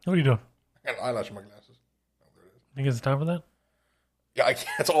 What are you doing? I got an eyelash in my glasses. Oh, there it is. Think it's time for that? Yeah,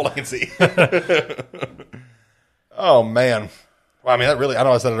 that's all I can see. Oh, man. Well, I mean, I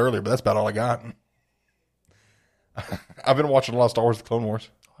know I said it earlier, but that's about all I got. I've been watching a lot of Star Wars The Clone Wars.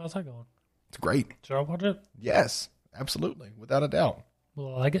 How's that going? It's great. Should I watch it? Yes, absolutely. Without a doubt.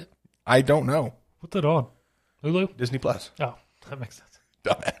 Will I like it? I don't know. What's it on? Hulu? Disney Plus. Oh, that makes sense.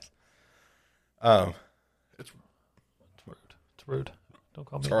 Dumbass. It's rude. It's rude. Don't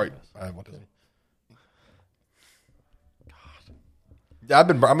call me. Sorry. I want Disney. God.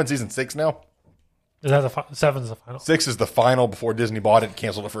 Yeah, I'm in season 6 now. Is that the 7's the final? 6 is the final before Disney bought it,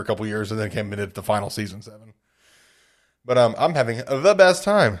 canceled it for a couple years, and then came in at the final season 7. But I'm having the best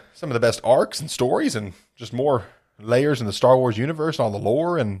time. Some of the best arcs and stories, and just more layers in the Star Wars universe, all the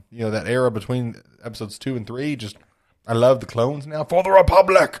lore, and that era between episodes 2 and 3. Just I love the clones now for the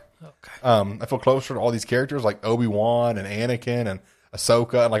Republic. Okay. I feel closer to all these characters like Obi-Wan and Anakin and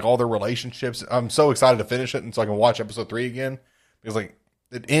Ahsoka and like all their relationships. I'm so excited to finish it, and so I can watch episode 3 again because like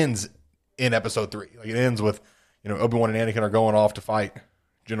it ends in episode 3. Like it ends with Obi-Wan and Anakin are going off to fight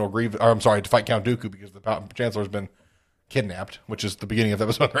General Grievous. Or I'm sorry, to fight Count Dooku because the Chancellor's been kidnapped, which is the beginning of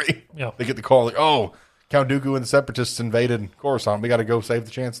episode 3. Yeah. They get the call like, oh, Count Dooku and the Separatists invaded Coruscant. We got to go save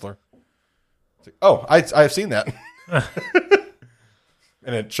the Chancellor. It's like, oh, I've seen that.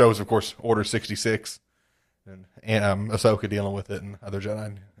 And it shows, of course, Order 66 and Ahsoka dealing with it and other Jedi.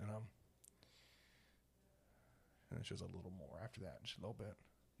 And it shows a little more after that, just a little bit.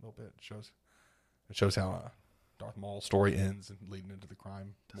 It shows how Darth Maul's story ends and leading into the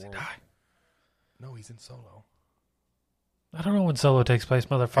crime. Does he die? No, he's in Solo. I don't know when Solo takes place,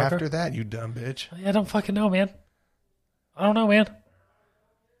 motherfucker. After that, you dumb bitch. I don't fucking know, man. I don't know, man.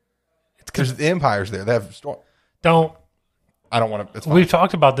 Because the Empire's there. They have Don't. I don't want to. We've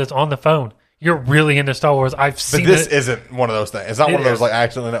talked about this on the phone. You're really into Star Wars. I've seen it. But this isn't one of those things. It's not one of those is. like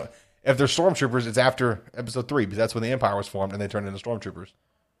accidentally. No. If they're stormtroopers, it's after episode 3 because that's when the Empire was formed and they turned into stormtroopers.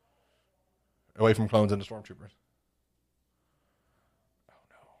 Away from clones into stormtroopers. Oh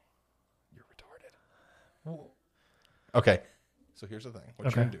no, you're retarded. Okay, so here's the thing. What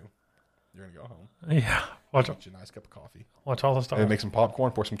you're gonna do? You're gonna go home. Yeah, watch Get you a nice cup of coffee. Watch all the Star Wars. And make some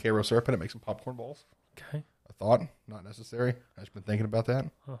popcorn. Pour some Cairo syrup in it. Make some popcorn balls. Okay. A thought, not necessary. I've just been thinking about that.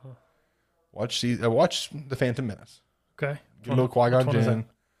 Uh-huh. Watch The Phantom Menace. Okay. Get a little Qui-Gon Jinn.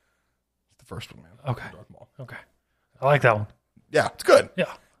 It's the first one, man. Okay. Darth Maul. Okay. I like that one. Yeah, it's good.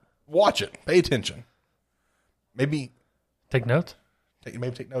 Yeah. Watch it. Pay attention. Maybe take notes. Take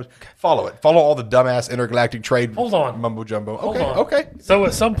notes. Okay. Follow it. Follow all the dumbass intergalactic trade. Hold on. Mumbo jumbo. Hold Okay. on. Okay. So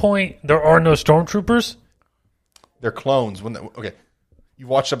at some point there are no stormtroopers. They're clones. Okay. You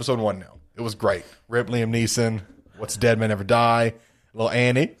watched episode 1 now. It was great. Rip Liam Neeson. What's Dead Men Never Die. Little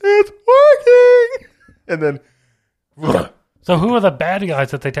Annie. It's working. And then. So who are the bad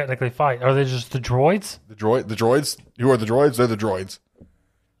guys that they technically fight? Are they just the droids? The droids. Who are the droids? They're the droids.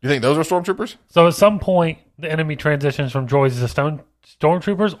 You think those are stormtroopers? So at some point the enemy transitions from droids to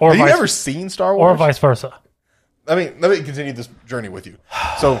stormtroopers, or have you ever seen Star Wars? Or vice versa. I mean, let me continue this journey with you.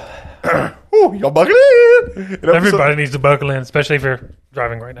 So, y'all buckle in. Everybody needs to buckle in, especially if you're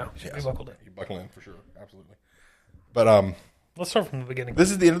driving right now. You should be buckled in. You buckle in for sure, absolutely. But let's start from the beginning. This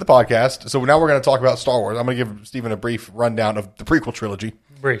is the end of the podcast. So now we're going to talk about Star Wars. I'm going to give Stephen a brief rundown of the prequel trilogy.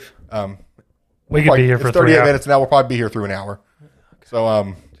 Brief. We could be here for 38 minutes now. We'll probably be here through an hour. Okay.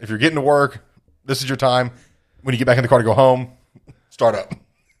 So if you're getting to work, this is your time. When you get back in the car to go home, start up.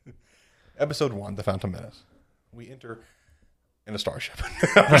 Episode 1, The Phantom Menace. We enter in a starship.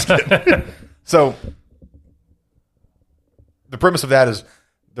 I'm just kidding. So the premise of that is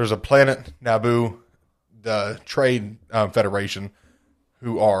there's a planet, Naboo, the Trade Federation,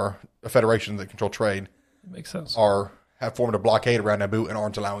 who are a federation that control trade. Makes sense. Have formed a blockade around Naboo and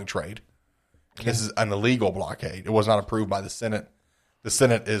aren't allowing trade. Okay. This is an illegal blockade. It was not approved by the Senate. The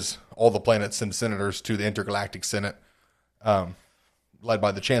Senate is all the planets send senators to the Intergalactic Senate, led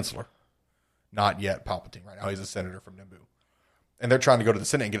by the Chancellor. Not yet Palpatine right now. He's a senator from Naboo. And they're trying to go to the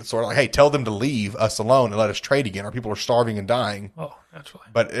Senate and get it sorted. Like, hey, tell them to leave us alone and let us trade again. Our people are starving and dying. Oh, naturally.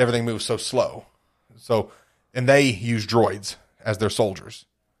 But everything moves so slow. And they use droids as their soldiers.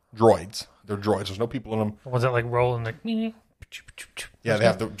 Droids. They're droids. There's no people in them. The ones that like roll and like... Yeah, they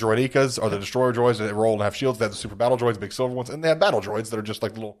have the droidicas or the destroyer droids that roll and have shields. They have the super battle droids, big silver ones. And they have battle droids that are just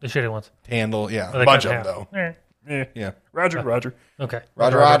like little... The shitty ones. Handle, yeah. A bunch of them, though. Yeah. Roger. Okay.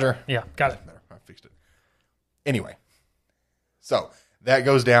 Roger. Yeah, got it. I fixed it. Anyway. So, that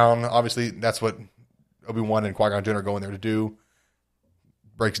goes down. Obviously, that's what Obi-Wan and Qui-Gon Jinn are going there to do.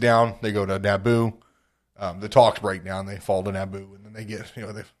 Breaks down. They go to Naboo. The talks break down. They fall to Naboo. And then they get, they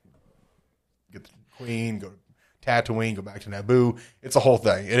get the Queen, go to Tatooine, go back to Naboo. It's a whole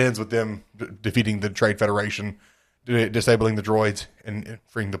thing. It ends with them defeating the Trade Federation, disabling the droids, and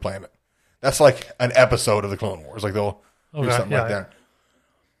freeing the planet. That's like an episode of the Clone Wars. Like they'll or something like that.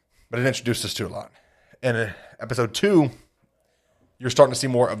 But it introduced us to a lot. And in episode 2, you're starting to see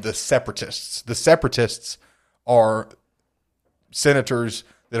more of the separatists. The separatists are senators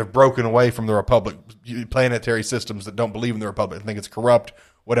that have broken away from the Republic, planetary systems that don't believe in the Republic, think it's corrupt,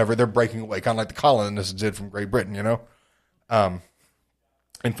 whatever. They're breaking away, kind of like the colonists did from Great Britain, you know,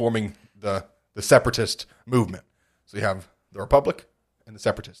 and forming the separatist movement. So you have the Republic and the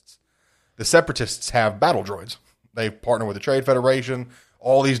separatists. The separatists have battle droids. They partner with the Trade Federation,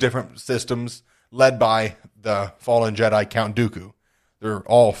 all these different systems led by the fallen Jedi Count Dooku. They're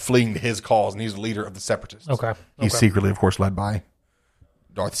all fleeing to his cause, and he's the leader of the separatists. Okay. He's secretly, of course, led by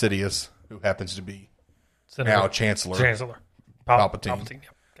Darth Sidious, who happens to be now Chancellor Palpatine.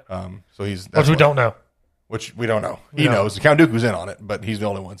 So he's we don't know. Which we don't know. He knows. Count Dooku's in on it, but he's the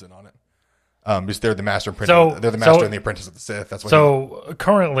only one's in on it. Because they're the master apprentice. They're the master and the apprentice of the Sith. That's what.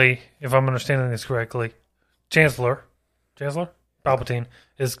 Currently, if I'm understanding this correctly, Chancellor Palpatine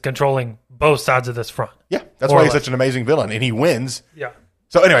is controlling both sides of this front. Yeah, that's why he's such an amazing villain, and he wins. Yeah.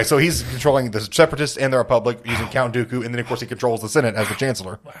 So anyway, so he's controlling the Separatists and the Republic using Count Dooku, and then of course he controls the Senate as the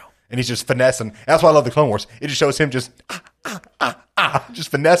Chancellor. Wow. And he's just finessing. That's why I love the Clone Wars. It just shows him just just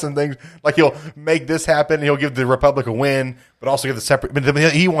finessing things. Like he'll make this happen, he'll give the Republic a win, but also give the separate.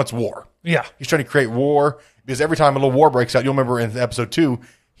 But he wants war. Yeah. He's trying to create war because every time a little war breaks out, you'll remember in episode 2,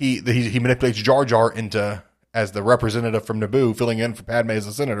 he manipulates Jar Jar into as the representative from Naboo, filling in for Padme as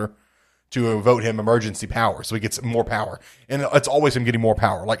a senator, to vote him emergency power, so he gets more power. And it's always him getting more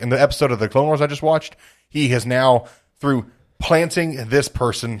power. Like in the episode of the Clone Wars I just watched, he has now, through planting this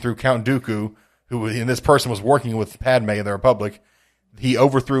person, through Count Dooku, and this person was working with Padme in the Republic, he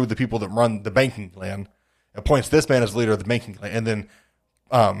overthrew the people that run the banking clan, appoints this man as leader of the banking clan, and then,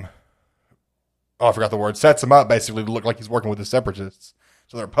 I forgot the word, sets him up basically to look like he's working with the separatists.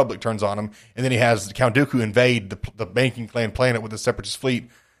 So the Republic turns on him, and then he has Count Dooku invade the banking clan planet with the separatist fleet,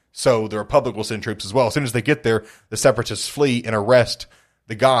 so the Republic will send troops as well. As soon as they get there, the separatists flee and arrest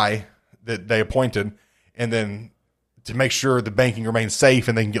the guy that they appointed, and then to make sure the banking remains safe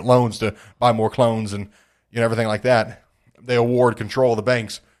and they can get loans to buy more clones and everything like that, they award control of the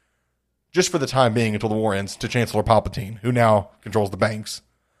banks just for the time being until the war ends to Chancellor Palpatine, who now controls the banks.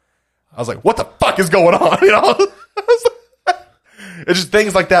 I was like, what the fuck is going on? It's just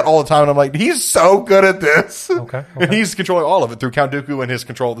things like that all the time. And I'm like, he's so good at this. Okay. And he's controlling all of it through Count Dooku and his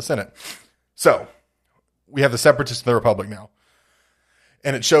control of the Senate. So we have the separatists of the Republic now.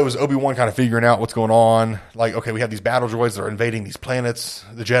 And it shows Obi-Wan kind of figuring out what's going on. Like, okay, we have these battle droids that are invading these planets.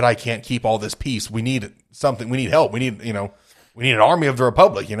 The Jedi can't keep all this peace. We need something. We need help. We need, we need an army of the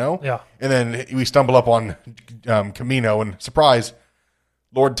Republic, Yeah. And then we stumble up on Camino and surprise,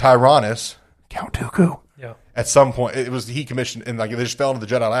 Lord Tyrannus, Count Dooku. Yeah. At some point, he commissioned, and like they just fell into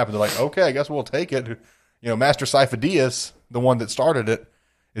the Jedi lap, and they're like, okay, I guess we'll take it. Master Sifo-Dyas, the one that started it,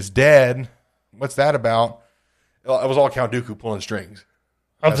 is dead. What's that about? It was all Count Dooku pulling strings.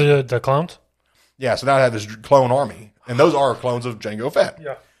 Of the clones? Yeah, so now I have this clone army, and those are clones of Jango Fett.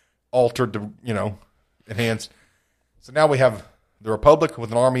 Yeah. Altered to, enhanced. So now we have the Republic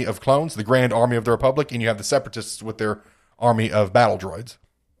with an army of clones, the Grand Army of the Republic, and you have the Separatists with their army of battle droids.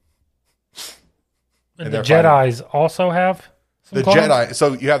 And the Jedis also have some clones? Jedi.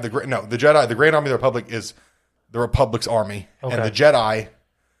 So you have the Grand Army of the Republic is the Republic's army, okay. And the Jedi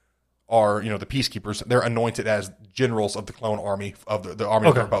are the peacekeepers. They're anointed as generals of the clone army of the army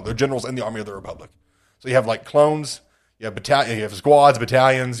of the Republic. They're generals in the army of the Republic. So you have like clones, you have you have squads,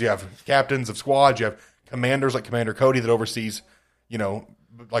 battalions, you have captains of squads, you have commanders like Commander Cody that oversees, like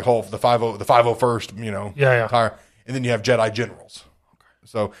the 501st, yeah. entire, and then you have Jedi generals.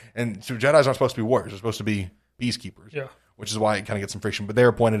 So Jedis aren't supposed to be warriors; they're supposed to be peacekeepers. Yeah, which is why it kind of gets some friction. But they're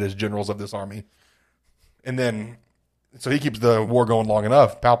appointed as generals of this army, and then so he keeps the war going long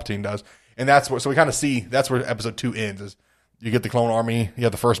enough. Palpatine does, and that's where. So we kind of see that's where episode 2 ends. Is you get the clone army, you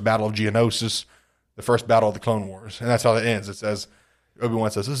have the first battle of Geonosis, the first battle of the Clone Wars, and that's how it ends. It says Obi-Wan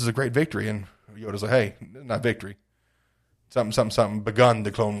says this is a great victory, and Yoda's like, hey, not victory, something begun.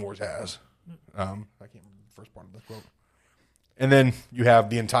 The Clone Wars has. I can't remember the first part of the quote. And then you have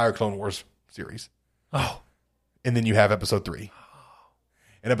the entire Clone Wars series. Oh. And then you have episode 3.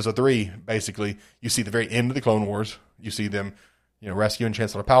 In episode 3, basically, you see the very end of the Clone Wars. You see them, rescuing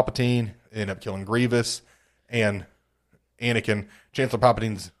Chancellor Palpatine, end up killing Grievous, and Anakin. Chancellor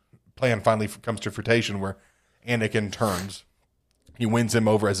Palpatine's plan finally comes to fruition where Anakin turns. He wins him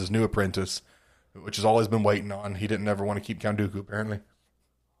over as his new apprentice, which has always been waiting on. He didn't ever want to keep Count Dooku, apparently.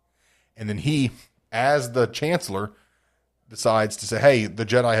 And then he, as the Chancellor, decides to say, hey, the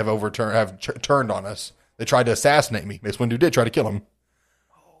Jedi have turned on us. They tried to assassinate me. Mace Windu did try to kill him.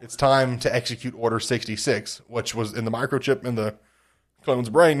 it's time to execute Order 66, which was in the microchip in the clone's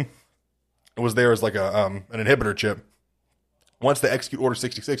brain. It was there as like an inhibitor chip. Once they execute Order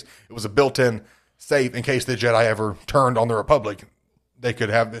 66, it was a built-in safe in case the Jedi ever turned on the Republic. They could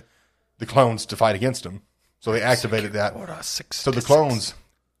have the clones to fight against them. So they activated that. Order 66. So the clones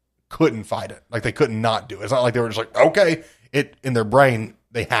couldn't fight it. Like, they couldn't not do it. It's not like they were just like, okay. In their brain,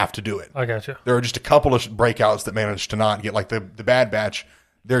 they have to do it. I got you. There were just a couple of breakouts that managed to not get, like the Bad Batch,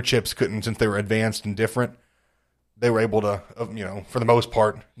 their chips couldn't, since they were advanced and different, they were able to, for the most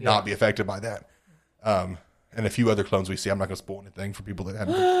part, not be affected by that. And a few other clones we see. I'm not going to spoil anything for people that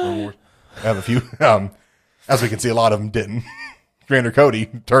haven't been Clone Wars. I have a few. As we can see, a lot of them didn't. Commander Cody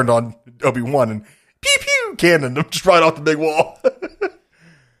turned on Obi-Wan and pew pew cannoned him just right off the big wall.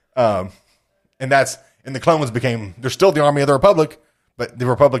 And the clones became, they're still the army of the Republic, but the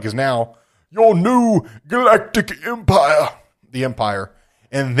Republic is now your new galactic empire. The Empire.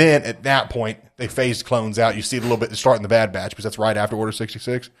 And then at that point, they phased clones out. You see it a little bit to start in the Bad Batch, because that's right after Order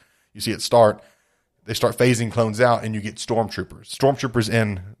 66. You see it start. They start phasing clones out, and you get stormtroopers. Stormtroopers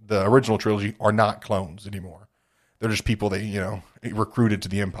in the original trilogy are not clones anymore. They're just people they, recruited to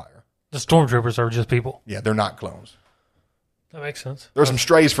the Empire. The stormtroopers are just people. Yeah, they're not clones. That makes sense. There were some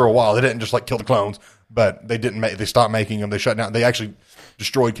strays for a while. They didn't just kill the clones, but they didn't they stopped making them. They shut down. They actually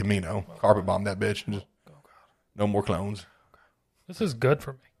destroyed Camino. Carpet bombed that bitch. Just, no more clones. This is good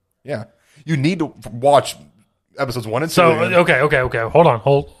for me. Yeah. You need to watch episodes 1 and 2. So, okay. Hold on.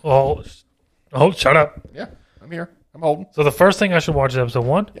 Hold, shut up. Yeah, I'm here. I'm holding. So the first thing I should watch is episode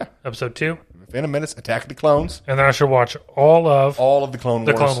 1. Yeah. Episode 2. Phantom Menace, Attack of the Clones. And then I should watch all of the Clone Wars.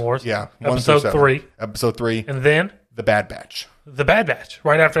 The Clone Wars. Yeah. Episode 3. Episode 3. And then The Bad Batch. The Bad Batch.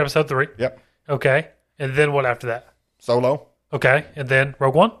 Right after episode 3. Yep. Okay. And then what after that? Solo. Okay. And then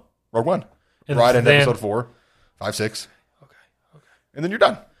Rogue One? Rogue One. And right into then, episode 4, 5, 6. Okay. And then you're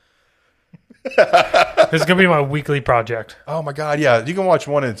done. This is going to be my weekly project. Oh my God. Yeah. You can watch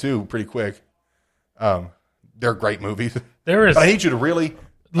 1 and 2 pretty quick. They're great movies. There is. But I need you to really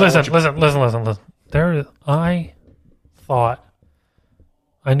listen.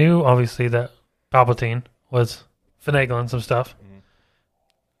 I knew obviously that Palpatine was finagling some stuff,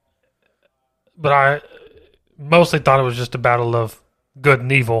 but I mostly thought it was just a battle of good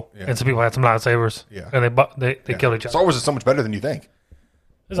and evil, and some people had some lightsabers, and they killed each other. Star Wars is so much better than you think.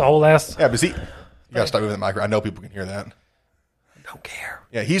 There's a whole ass. Yeah, but see, you gotta stop moving the microphone. I know people can hear that. I don't care.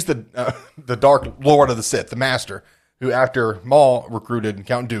 Yeah, he's the Dark Lord of the Sith, the Master, who after Maul recruited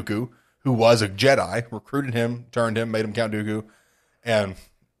Count Dooku, who was a Jedi, recruited him, turned him, made him Count Dooku, and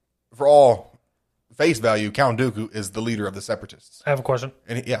for all face value, Count Dooku is the leader of the Separatists. I have a question.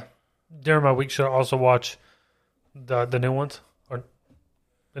 And During my week, should I also watch the new ones or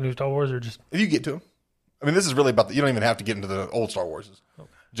the new Star Wars, or just if you get to them? I mean, this is really about you don't even have to get into the old Star Wars. Okay.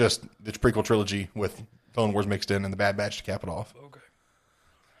 Just the prequel trilogy with Clone Wars mixed in and the Bad Batch to cap it off. Okay.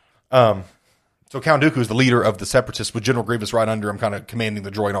 So Count Dooku is the leader of the Separatists with General Grievous right under him, kind of commanding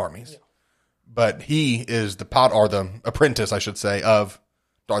the droid armies. Yeah. But he is the apprentice, I should say, of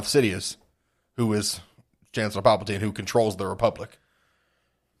Darth Sidious, who is Chancellor Palpatine, who controls the Republic.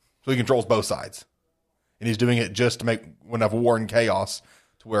 So he controls both sides. And he's doing it just to make enough war and chaos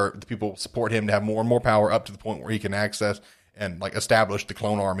to where the people support him to have more and more power up to the point where he can access and establish the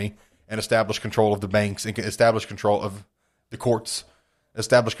clone army and establish control of the banks and establish control of the courts,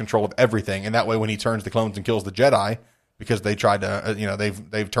 establish control of everything. And that way when he turns the clones and kills the Jedi, because they tried to,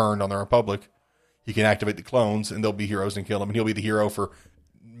 they've turned on the Republic, he can activate the clones and they'll be heroes and kill them. And he'll be the hero for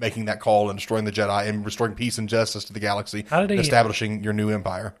making that call and destroying the Jedi and restoring peace and justice to the galaxy, establishing your new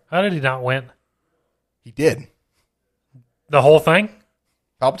empire. How did he not win? He did. The whole thing?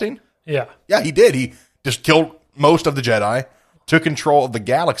 Palpatine? Yeah. Yeah, he did. He just killed most of the Jedi, took control of the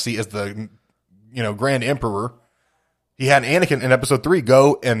galaxy as the, Grand Emperor. He had Anakin in episode 3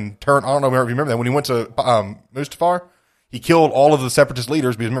 go and turn, I don't know if you remember that, when he went to Mustafar, he killed all of the Separatist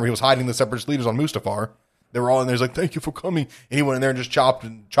leaders, because remember, he was hiding the Separatist leaders on Mustafar. They were all in there. He's like, thank you for coming. And he went in there and just chopped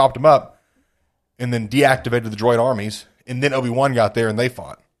them up and then deactivated the droid armies. And then Obi-Wan got there and they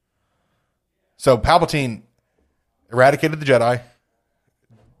fought. So Palpatine eradicated the Jedi,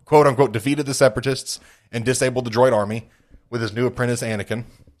 quote unquote, defeated the Separatists and disabled the droid army with his new apprentice Anakin,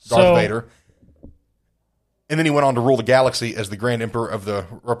 Darth Vader. And then he went on to rule the galaxy as the Grand Emperor of the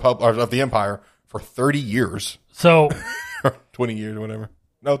of the Empire for 30 years. So 20 years or whatever.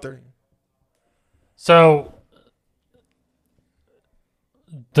 No, 30 years. So,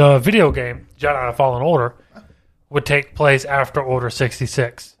 the video game, Jedi Fallen Order, would take place after Order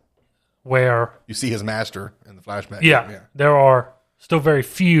 66, where... You see his master in the flashback. Yeah, there are still very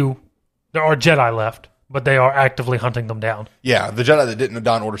few... There are Jedi left, but they are actively hunting them down. Yeah, the Jedi that didn't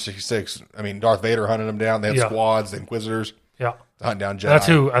don Order 66. I mean, Darth Vader hunted them down. They had squads, the Inquisitors. Yeah, to hunt down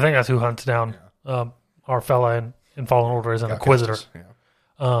Jedi. I think that's who hunts down our fella in Fallen Order is an Inquisitor.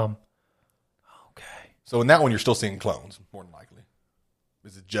 Yeah. Okay. So in that one, you're still seeing clones, more than likely.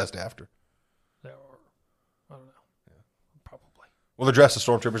 Is it just after? I don't know. Yeah. Probably. Well, they're dressed as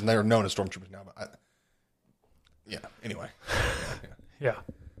stormtroopers, and they're known as stormtroopers now. But anyway. Yeah.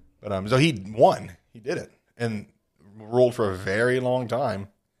 But so he won. He did it, and ruled for a very long time.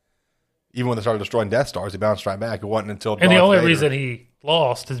 Even when they started destroying Death Stars, he bounced right back. It wasn't until and the only reason he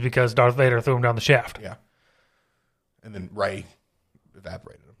lost is because Darth Vader threw him down the shaft. Yeah. And then Rey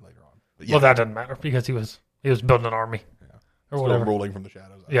evaporated him later on. But well, that doesn't matter because he was building an army. Yeah. Or still whatever. Ruling from the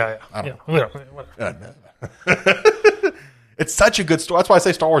shadows. Yeah. Whatever. It's such a good story. That's why I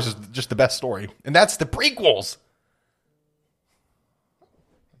say Star Wars is just the best story. And that's the prequels.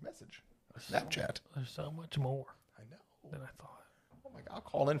 Message. Snapchat. There's so much more. I know. Than I thought. Oh my God. I'll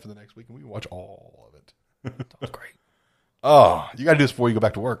call in for the next week and we can watch all of it. That was great. Oh, you got to do this before you go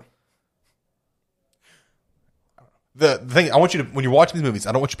back to work. The thing, I want you to, when you're watching these movies,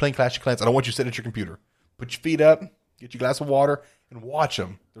 I don't want you playing Clash of Clans. I don't want you sitting at your computer. Put your feet up, get your glass of water, and watch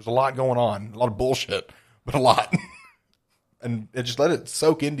them. There's a lot going on. A lot of bullshit, but a lot. and just let it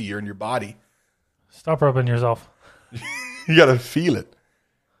soak into you and your body. Stop rubbing yourself. You got to feel it.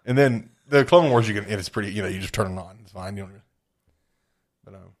 And then the Clone Wars, it's pretty, you just turn it on. It's fine. You don't even,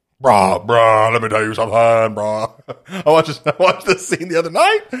 but, brah, let me tell you something, brah. I watched this scene the other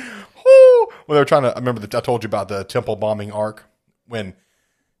night. Woo! When they were trying to, I remember I told you about the temple bombing arc when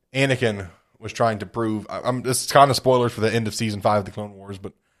Anakin was trying to prove, this is kind of spoilers for the end of season 5 of the Clone Wars,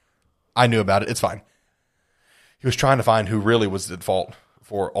 but I knew about it. It's fine. He was trying to find who really was at fault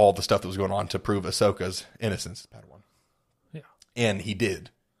for all the stuff that was going on to prove Ahsoka's innocence, Padawan. Yeah. And he did.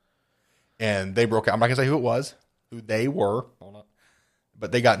 And they broke out. I'm not going to say who it was, who they were. Hold on.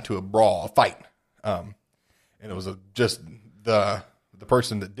 But they got into a fight. And it was just the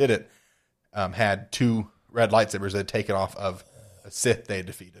person that did it had 2 red lightsabers that had taken off of a Sith they had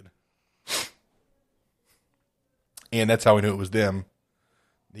defeated. And that's how we knew it was them.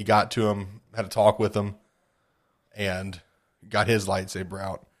 He got to him, had a talk with him, and got his lightsaber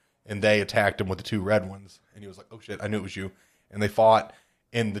out. And they attacked him with the 2 red ones. And he was like, oh shit, I knew it was you. And they fought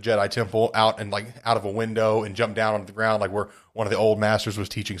in the Jedi Temple out of a window and jumped down onto the ground like where one of the old masters was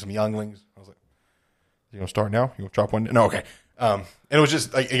teaching some younglings. I was like, you gonna start now? You gonna chop one? No, okay. And it was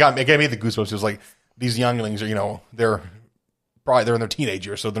just like it gave me the goosebumps. It was like these younglings are, they're in their teenage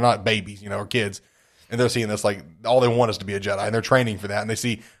years, so they're not babies, or kids, and they're seeing this like all they want is to be a Jedi, and they're training for that, and they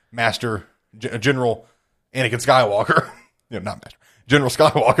see Master General Anakin Skywalker, not Master General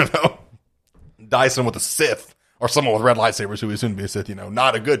Skywalker though, dicing with a Sith or someone with red lightsabers who is soon to be a Sith,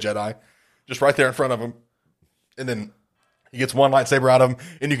 not a good Jedi, just right there in front of him, and then he gets one lightsaber out of him,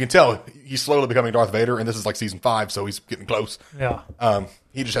 and you can tell he's slowly becoming Darth Vader, and this is like season 5, so he's getting close. Yeah.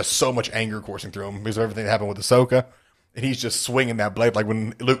 He just has so much anger coursing through him because of everything that happened with Ahsoka, and he's just swinging that blade like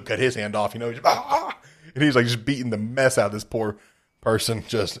when Luke cut his hand off, he's just, and he's like just beating the mess out of this poor person.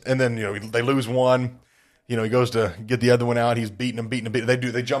 And then they lose one. He goes to get the other one out. He's beating him.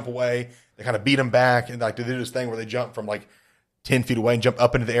 They jump away. They kind of beat him back, and like they do this thing where they jump from like 10 feet away and jump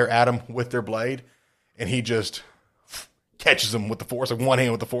up into the air at him with their blade, and he just catches them with the Force, like one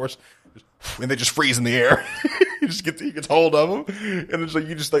hand with the Force, and they just freeze in the air. he gets hold of them, and it's like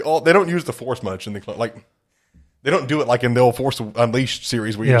they don't use the Force much in the they don't do it like in the old Force Unleashed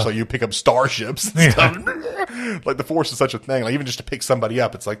series where you pick up starships and stuff. Like the Force is such a thing. Like even just to pick somebody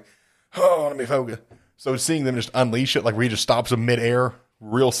up, it's like, oh, let me focus. So seeing them just unleash it, like where he just stops them midair,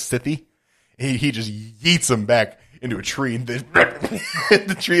 real Sithy, he just yeets them back into a tree, and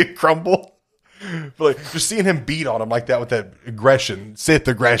the tree would crumble. But like just seeing him beat on him like that with that aggression, Sith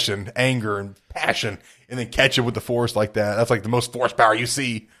aggression, anger, and passion, and then catch him with the Force like that—that's like the most Force power you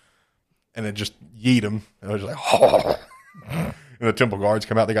see. And then just yeet him, and I was just like, oh. And the Temple Guards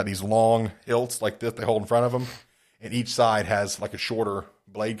come out. They got these long hilts like this they hold in front of them, and each side has like a shorter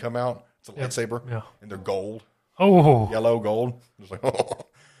blade come out. It's a lightsaber, and they're gold, yellow gold. Just like,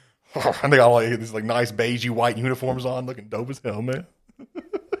 and they got all like, these like nice beigey white uniforms on, looking dope as hell, man.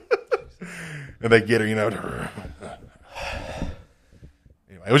 And they get her,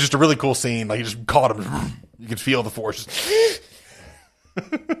 Anyway, it was just a really cool scene. Like, he just caught him. You could feel the Force.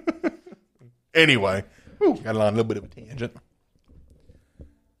 Anyway, got on a little bit of a tangent.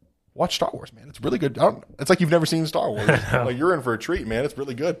 Watch Star Wars, man. It's really good. It's like you've never seen Star Wars. Like, you're in for a treat, man. It's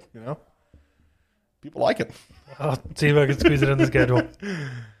really good, People like it. I'll see if I can squeeze it in the schedule.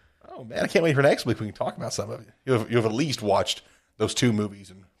 Oh, man. I can't wait for next week. We can talk about some of it. You have at least watched those 2 movies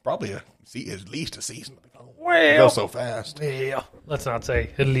and probably at least a season. Well, It goes so fast. Yeah, let's not say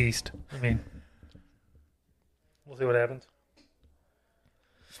at least. I mean, we'll see what happens.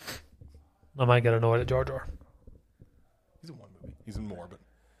 I might get annoyed at Jar Jar. He's in one movie. He's in more, but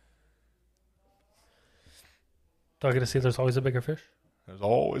Do I get to see there's always a bigger fish? there's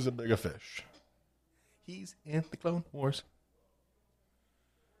always a bigger fish. He's in the Clone Wars.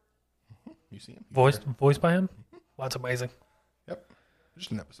 You see him? Voiced by him? Well, that's amazing. Yep.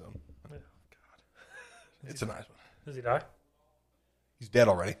 Just an episode. God. It's a nice one. Does he die? He's dead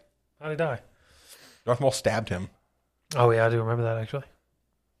already. How'd he die? Darth Maul stabbed him. Oh, yeah, I do remember that, actually.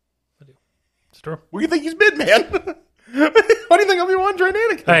 I do. It's true. Where do you think he's been, man? Why do you think Obi-Wan trained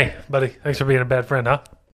Anakin? Hey, buddy, thanks for being a bad friend, huh?